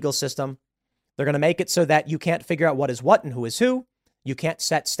down our legal system. They're going to make it so that you can't figure out what is what and who is who. You can't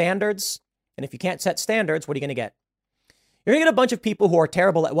set standards. And if you can't set standards, what are you going to get? You're going to get a bunch of people who are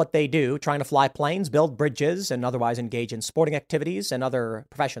terrible at what they do, trying to fly planes, build bridges, and otherwise engage in sporting activities and other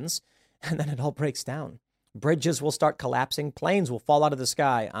professions. And then it all breaks down. Bridges will start collapsing. Planes will fall out of the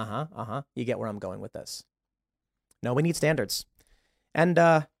sky. You get where I'm going with this. No, we need standards. And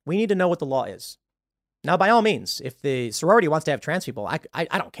we need to know what the law is. Now, by all means, if the sorority wants to have trans people, I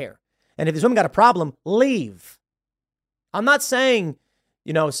don't care. And if this woman got a problem, leave. I'm not saying,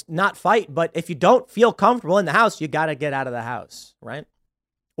 not fight, but if you don't feel comfortable in the house, you got to get out of the house, right?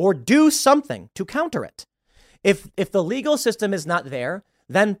 Or do something to counter it. If the legal system is not there,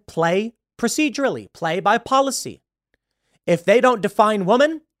 then play procedurally, play by policy. If they don't define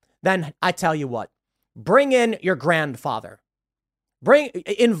woman, then I tell you what, bring in your grandfather.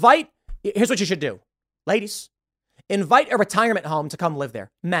 Here's what you should do. Ladies, invite a retirement home to come live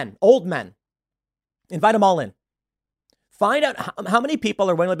there. Men, old men. Invite them all in. Find out how many people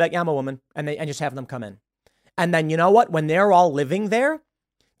are willing to be like, yeah, I'm a woman, and just have them come in. And then you know what? When they're all living there,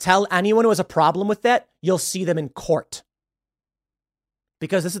 tell anyone who has a problem with that, you'll see them in court.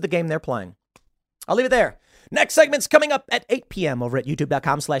 Because this is the game they're playing. I'll leave it there. Next segment's coming up at 8 p.m. over at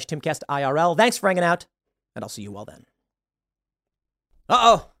youtube.com/TimCastIRL. Thanks for hanging out, and I'll see you all then.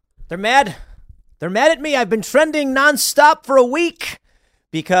 Uh-oh, they're mad. They're mad at me. I've been trending nonstop for a week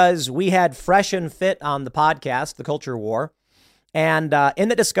because we had Fresh and Fit on the podcast, The Culture War. And in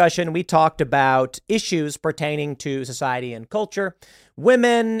the discussion, we talked about issues pertaining to society and culture,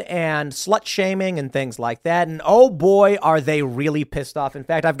 women and slut shaming and things like that. And oh boy, are they really pissed off. In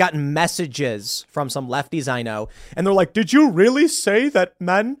fact, I've gotten messages from some lefties I know, and they're like, did you really say that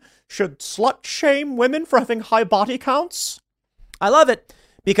men should slut shame women for having high body counts? I love it.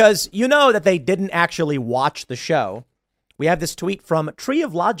 Because you know that they didn't actually watch the show. We have this tweet from Tree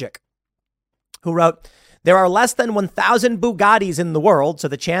of Logic, who wrote, there are less than 1,000 Bugattis in the world, so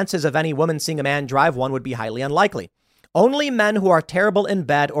the chances of any woman seeing a man drive one would be highly unlikely. Only men who are terrible in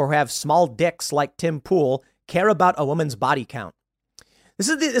bed or who have small dicks like Tim Pool care about a woman's body count.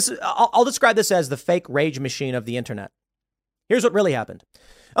 I'll describe this as the fake rage machine of the internet. Here's what really happened.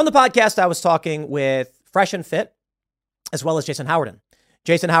 On the podcast, I was talking with Fresh and Fit, as well as Jason Howerton.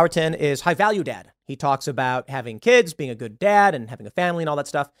 Jason Howerton is High Value Dad. He talks about having kids, being a good dad, and having a family and all that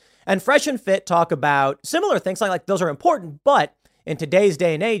stuff. And Fresh and Fit talk about similar things like those are important, but in today's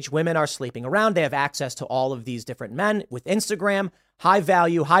day and age, women are sleeping around. They have access to all of these different men with Instagram, high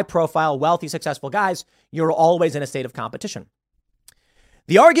value, high profile, wealthy, successful guys. You're always in a state of competition.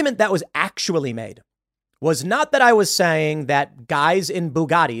 The argument that was actually made was not that I was saying that guys in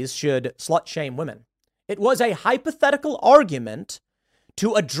Bugattis should slut shame women. It was a hypothetical argument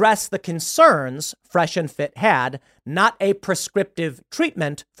to address the concerns Fresh and Fit had, not a prescriptive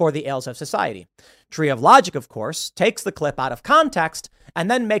treatment for the ills of society. Tree of Logic, of course, takes the clip out of context and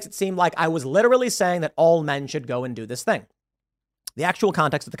then makes it seem like I was literally saying that all men should go and do this thing. The actual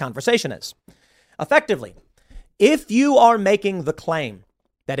context of the conversation is, effectively, if you are making the claim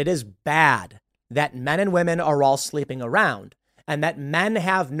that it is bad that men and women are all sleeping around and that men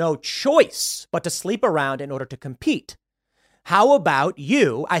have no choice but to sleep around in order to compete, how about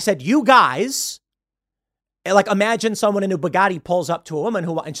you? I said, you guys, like imagine someone in a Bugatti pulls up to a woman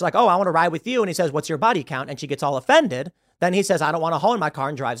and she's like, oh, I want to ride with you. And he says, what's your body count? And she gets all offended. Then he says, I don't want to haul in my car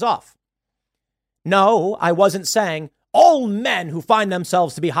and drives off. No, I wasn't saying all men who find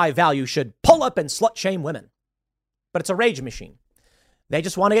themselves to be high value should pull up and slut shame women. But it's a rage machine. They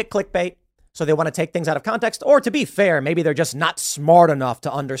just want to get clickbait. So they want to take things out of context. Or to be fair, maybe they're just not smart enough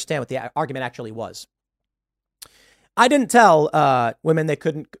to understand what the argument actually was. I didn't tell women they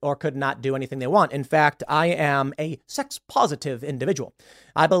couldn't or could not do anything they want. In fact, I am a sex positive individual.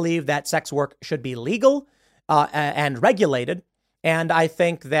 I believe that sex work should be legal and regulated. And I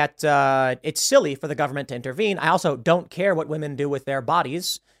think that it's silly for the government to intervene. I also don't care what women do with their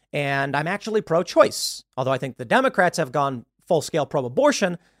bodies. And I'm actually pro-choice. Although I think the Democrats have gone full-scale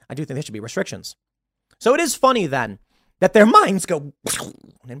pro-abortion, I do think there should be restrictions. So it is funny then that their minds go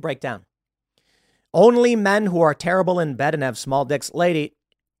and break down. Only men who are terrible in bed and have small dicks. Lady,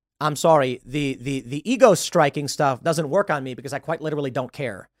 I'm sorry. The ego striking stuff doesn't work on me because I quite literally don't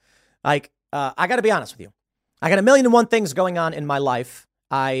care. I got to be honest with you. I got 1,000,001 things going on in my life.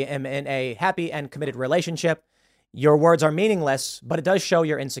 I am in a happy and committed relationship. Your words are meaningless, but it does show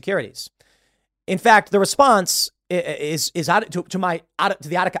your insecurities. In fact, the response is out to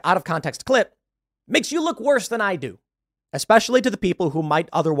the out of context clip makes you look worse than I do, especially to the people who might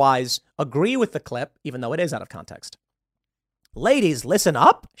otherwise agree with the clip, even though it is out of context. Ladies, listen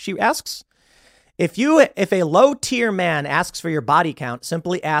up, she asks. If a low tier man asks for your body count,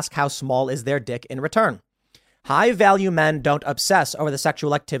 simply ask how small is their dick in return. High value men don't obsess over the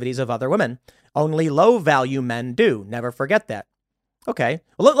sexual activities of other women. Only low value men do. Never forget that. Okay.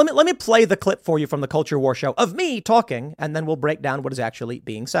 Well, let me play the clip for you from the Culture War show of me talking, and then we'll break down what is actually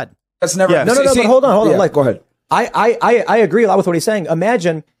being said. That's never. Yeah. No, but hold on. Yeah, like, go ahead. I agree a lot with what he's saying.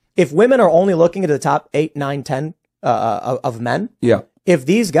 Imagine if women are only looking at the top 8, 9, 10 of men. Yeah. If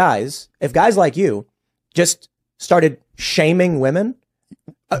guys like you just started shaming women,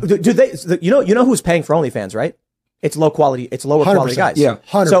 do they? You know who's paying for OnlyFans, right? It's lower quality guys. Yeah.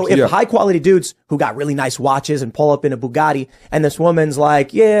 100%. So if high quality dudes who got really nice watches and pull up in a Bugatti, and this woman's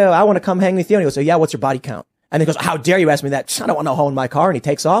like, yeah, I want to come hang with you. And he goes, yeah, what's your body count? And he goes, how dare you ask me that? I don't want no hoe in my car. And he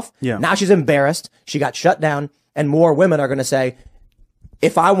takes off. Yeah. Now she's embarrassed. She got shut down. And more women are going to say,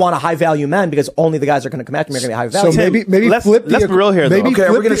 if I want a high value man, because only the guys are going to come after me are going to be high value. So maybe let's flip be real here, though. Maybe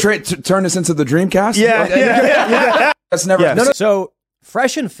we're going to turn this into the Dreamcast. Yeah. That's never. Yeah. No. So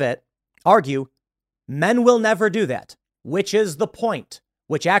Fresh and Fit argue men will never do that, which is the point,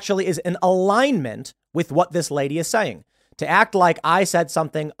 which actually is in alignment with what this lady is saying. To act like I said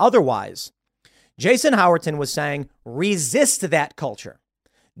something otherwise. Jason Howerton was saying, resist that culture.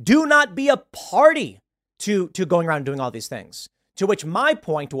 Do not be a party to going around doing all these things. To which my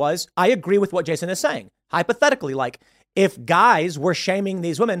point was, I agree with what Jason is saying. Hypothetically, like, if guys were shaming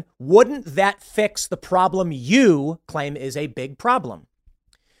these women, wouldn't that fix the problem you claim is a big problem?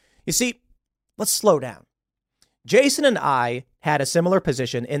 You see, let's slow down. Jason and I had a similar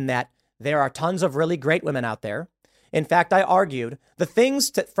position in that there are tons of really great women out there. In fact, I argued the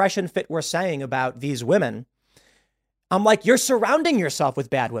things that Fresh and Fit were saying about these women. I'm like, you're surrounding yourself with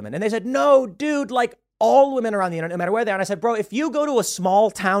bad women. And they said, no, dude, like all women are on the internet, no matter where they are. And I said, bro, if you go to a small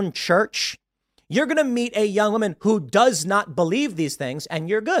town church, you're going to meet a young woman who does not believe these things, and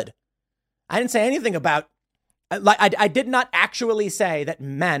you're good. I didn't say anything about, like, I did not actually say that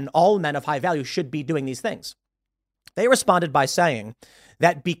all men of high value should be doing these things. They responded by saying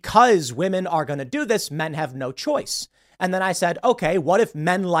that because women are going to do this, men have no choice. And then I said, okay, what if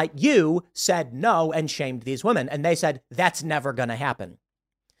men like you said no and shamed these women? And they said, that's never going to happen.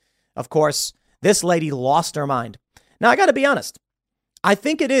 Of course, this lady lost her mind. Now, I got to be honest. I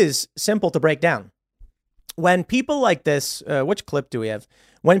think it is simple to break down. When people like this, which clip do we have?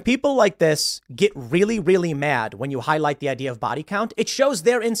 When people like this get really, really mad when you highlight the idea of body count, it shows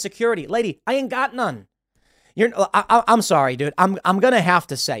their insecurity. Lady, I ain't got none. I'm sorry, dude. I'm going to have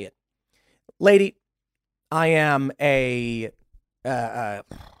to say it. Lady, I am a,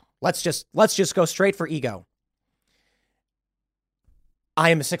 let's just go straight for ego. I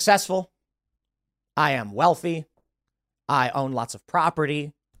am successful. I am wealthy. I own lots of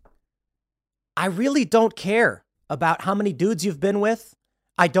property. I really don't care about how many dudes you've been with.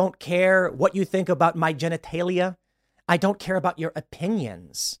 I don't care what you think about my genitalia. I don't care about your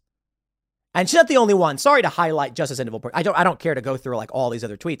opinions. And she's not the only one. Sorry to highlight just as individual. I don't care to go through like all these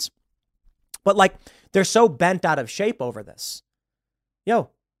other tweets. But like, they're so bent out of shape over this. Yo,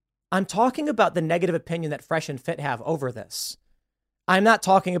 I'm talking about the negative opinion that Fresh and Fit have over this. I'm not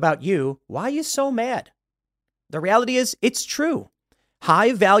talking about you. Why are you so mad? The reality is, it's true.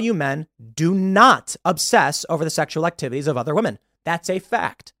 High value men do not obsess over the sexual activities of other women. That's a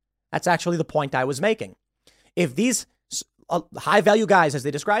fact. That's actually the point I was making. If these high value guys, as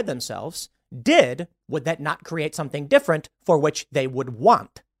they describe themselves, did, would that not create something different for which they would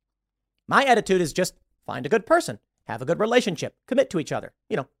want? My attitude is just find a good person, have a good relationship, commit to each other.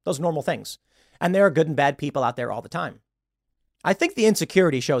 You know, those normal things. And there are good and bad people out there all the time. I think the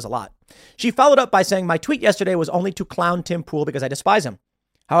insecurity shows a lot. She followed up by saying, my tweet yesterday was only to clown Tim Pool because I despise him.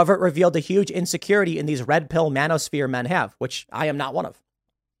 However, it revealed a huge insecurity in these red pill manosphere men have, which I am not one of.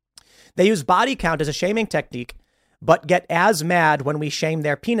 They use body count as a shaming technique, but get as mad when we shame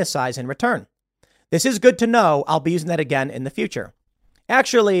their penis size in return. This is good to know. I'll be using that again in the future.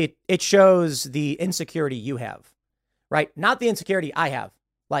 Actually, it shows the insecurity you have, right? Not the insecurity I have.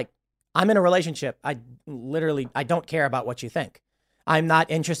 Like, I'm in a relationship. I don't care about what you think. I'm not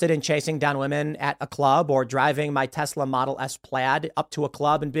interested in chasing down women at a club or driving my Tesla Model S Plaid up to a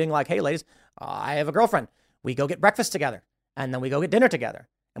club and being like, hey, ladies, I have a girlfriend. We go get breakfast together and then we go get dinner together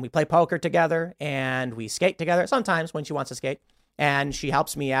and we play poker together and we skate together sometimes when she wants to skate and she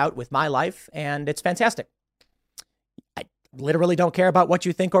helps me out with my life and it's fantastic. literally don't care about what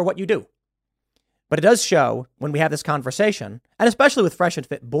you think or what you do. But it does show when we have this conversation, and especially with Fresh and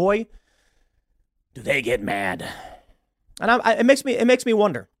Fit, boy, do they get mad. And it makes me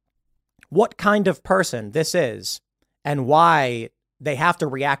wonder what kind of person this is and why they have to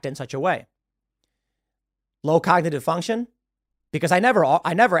react in such a way. Low cognitive function? Because I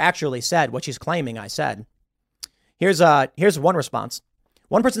never actually said what she's claiming I said. Here's one response.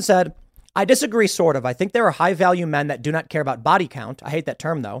 One person said, I disagree, sort of. I think there are high value men that do not care about body count. I hate that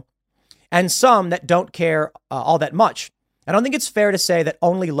term, though. And some that don't care all that much. I don't think it's fair to say that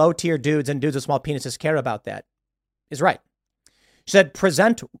only low tier dudes and dudes with small penises care about that. Is right. She said,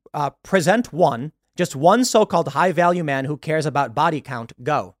 present one, just one so-called high value man who cares about body count.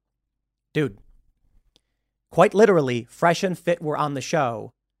 Go. Dude. Quite literally, Fresh and Fit were on the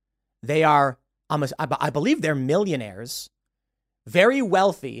show. They are, I believe they're millionaires, very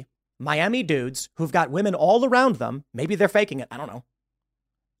wealthy Miami dudes who've got women all around them. Maybe they're faking it. I don't know.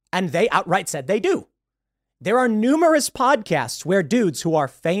 And they outright said they do. There are numerous podcasts where dudes who are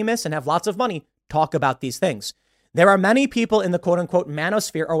famous and have lots of money talk about these things. There are many people in the quote unquote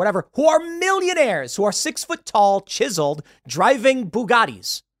manosphere or whatever who are millionaires, who are 6 foot tall, chiseled, driving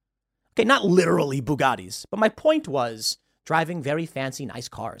Bugattis. Okay, not literally Bugattis, but my point was driving very fancy, nice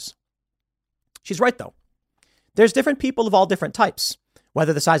cars. She's right, though. There's different people of all different types,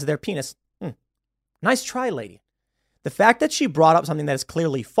 whether the size of their penis. Nice try, lady. The fact that she brought up something that is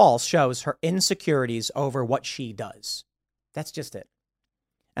clearly false shows her insecurities over what she does. That's just it.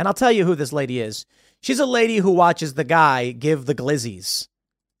 And I'll tell you who this lady is. She's a lady who watches the guy give the glizzies.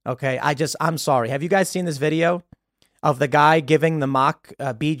 Okay, I'm sorry. Have you guys seen this video of the guy giving the mock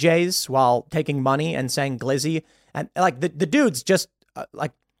BJs while taking money and saying glizzy? And like the dude's just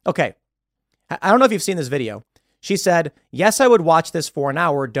okay. I don't know if you've seen this video. She said, yes, I would watch this for an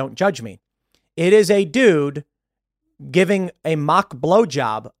hour. Don't judge me. It is a dude giving a mock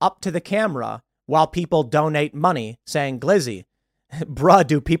blowjob up to the camera while people donate money saying glizzy. Bruh,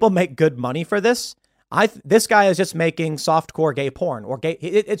 do people make good money for this? This guy is just making softcore gay porn or gay.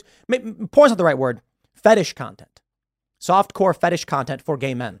 Porn's not the right word. Fetish content. Softcore fetish content for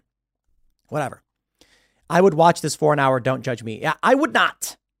gay men. Whatever. I would watch this for an hour. Don't judge me. Yeah, I would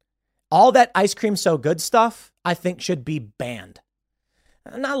not. All that ice cream so good stuff, I think should be banned.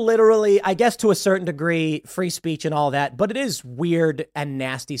 Not literally, I guess to a certain degree, free speech and all that, but it is weird and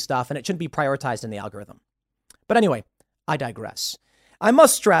nasty stuff and it shouldn't be prioritized in the algorithm. But anyway, I digress. I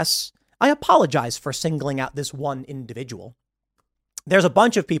must stress, I apologize for singling out this one individual. There's a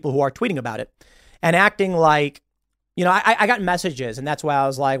bunch of people who are tweeting about it and acting like, I got messages and that's why I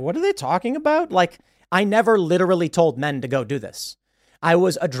was like, what are they talking about? Like, I never literally told men to go do this. I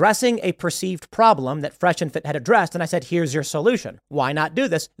was addressing a perceived problem that Fresh and Fit had addressed, and I said, here's your solution. Why not do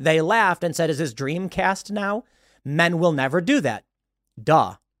this? They laughed and said, is this Dreamcast now? Men will never do that.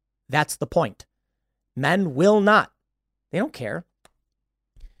 Duh. That's the point. Men will not. They don't care.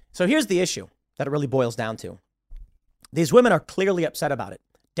 So here's the issue that it really boils down to. These women are clearly upset about it,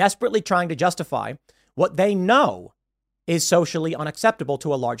 desperately trying to justify what they know is socially unacceptable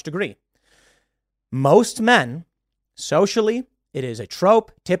to a large degree. Most men, socially, it is a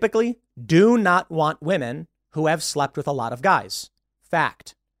trope, typically, do not want women who have slept with a lot of guys.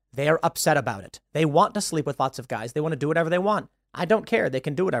 Fact. They are upset about it. They want to sleep with lots of guys. They want to do whatever they want. I don't care. They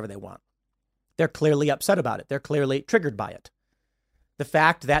can do whatever they want. They're clearly upset about it. They're clearly triggered by it. The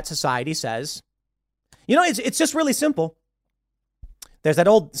fact that society says, it's just really simple. There's that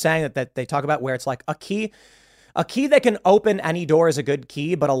old saying that they talk about where it's like a key that can open any door is a good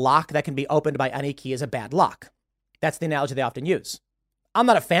key, but a lock that can be opened by any key is a bad lock. That's the analogy they often use. I'm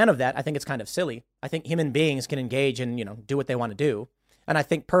not a fan of that. I think it's kind of silly. I think human beings can engage and, do what they want to do. And I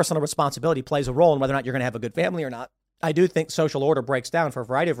think personal responsibility plays a role in whether or not you're going to have a good family or not. I do think social order breaks down for a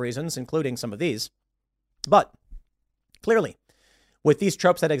variety of reasons, including some of these. But clearly, with these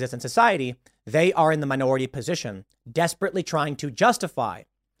tropes that exist in society, they are in the minority position, desperately trying to justify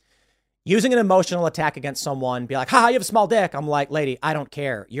using an emotional attack against someone, be like, ha, you have a small dick. I'm like, lady, I don't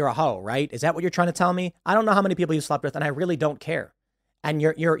care. You're a hoe, right? Is that what you're trying to tell me? I don't know how many people you slept with, and I really don't care. And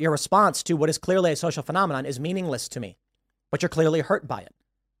your response to what is clearly a social phenomenon is meaningless to me, but you're clearly hurt by it.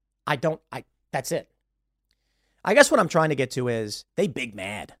 That's it. I guess what I'm trying to get to is they big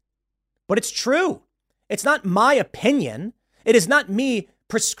mad, but it's true. It's not my opinion. It is not me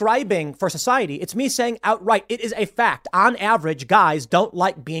prescribing for society. It's me saying outright, it is a fact. On average, guys don't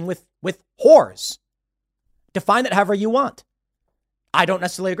like being with whores. Define that however you want. I don't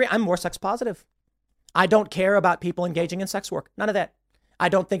necessarily agree. I'm more sex positive. I don't care about people engaging in sex work. None of that. I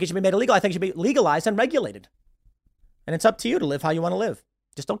don't think it should be made illegal. I think it should be legalized and regulated. And it's up to you to live how you want to live.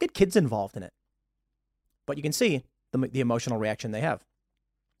 Just don't get kids involved in it. But you can see the emotional reaction they have.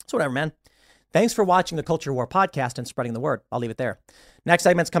 So whatever, man. Thanks for watching the Culture War podcast and spreading the word. I'll leave it there. Next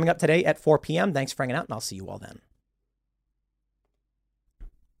segment's coming up today at 4 p.m. Thanks for hanging out, and I'll see you all then.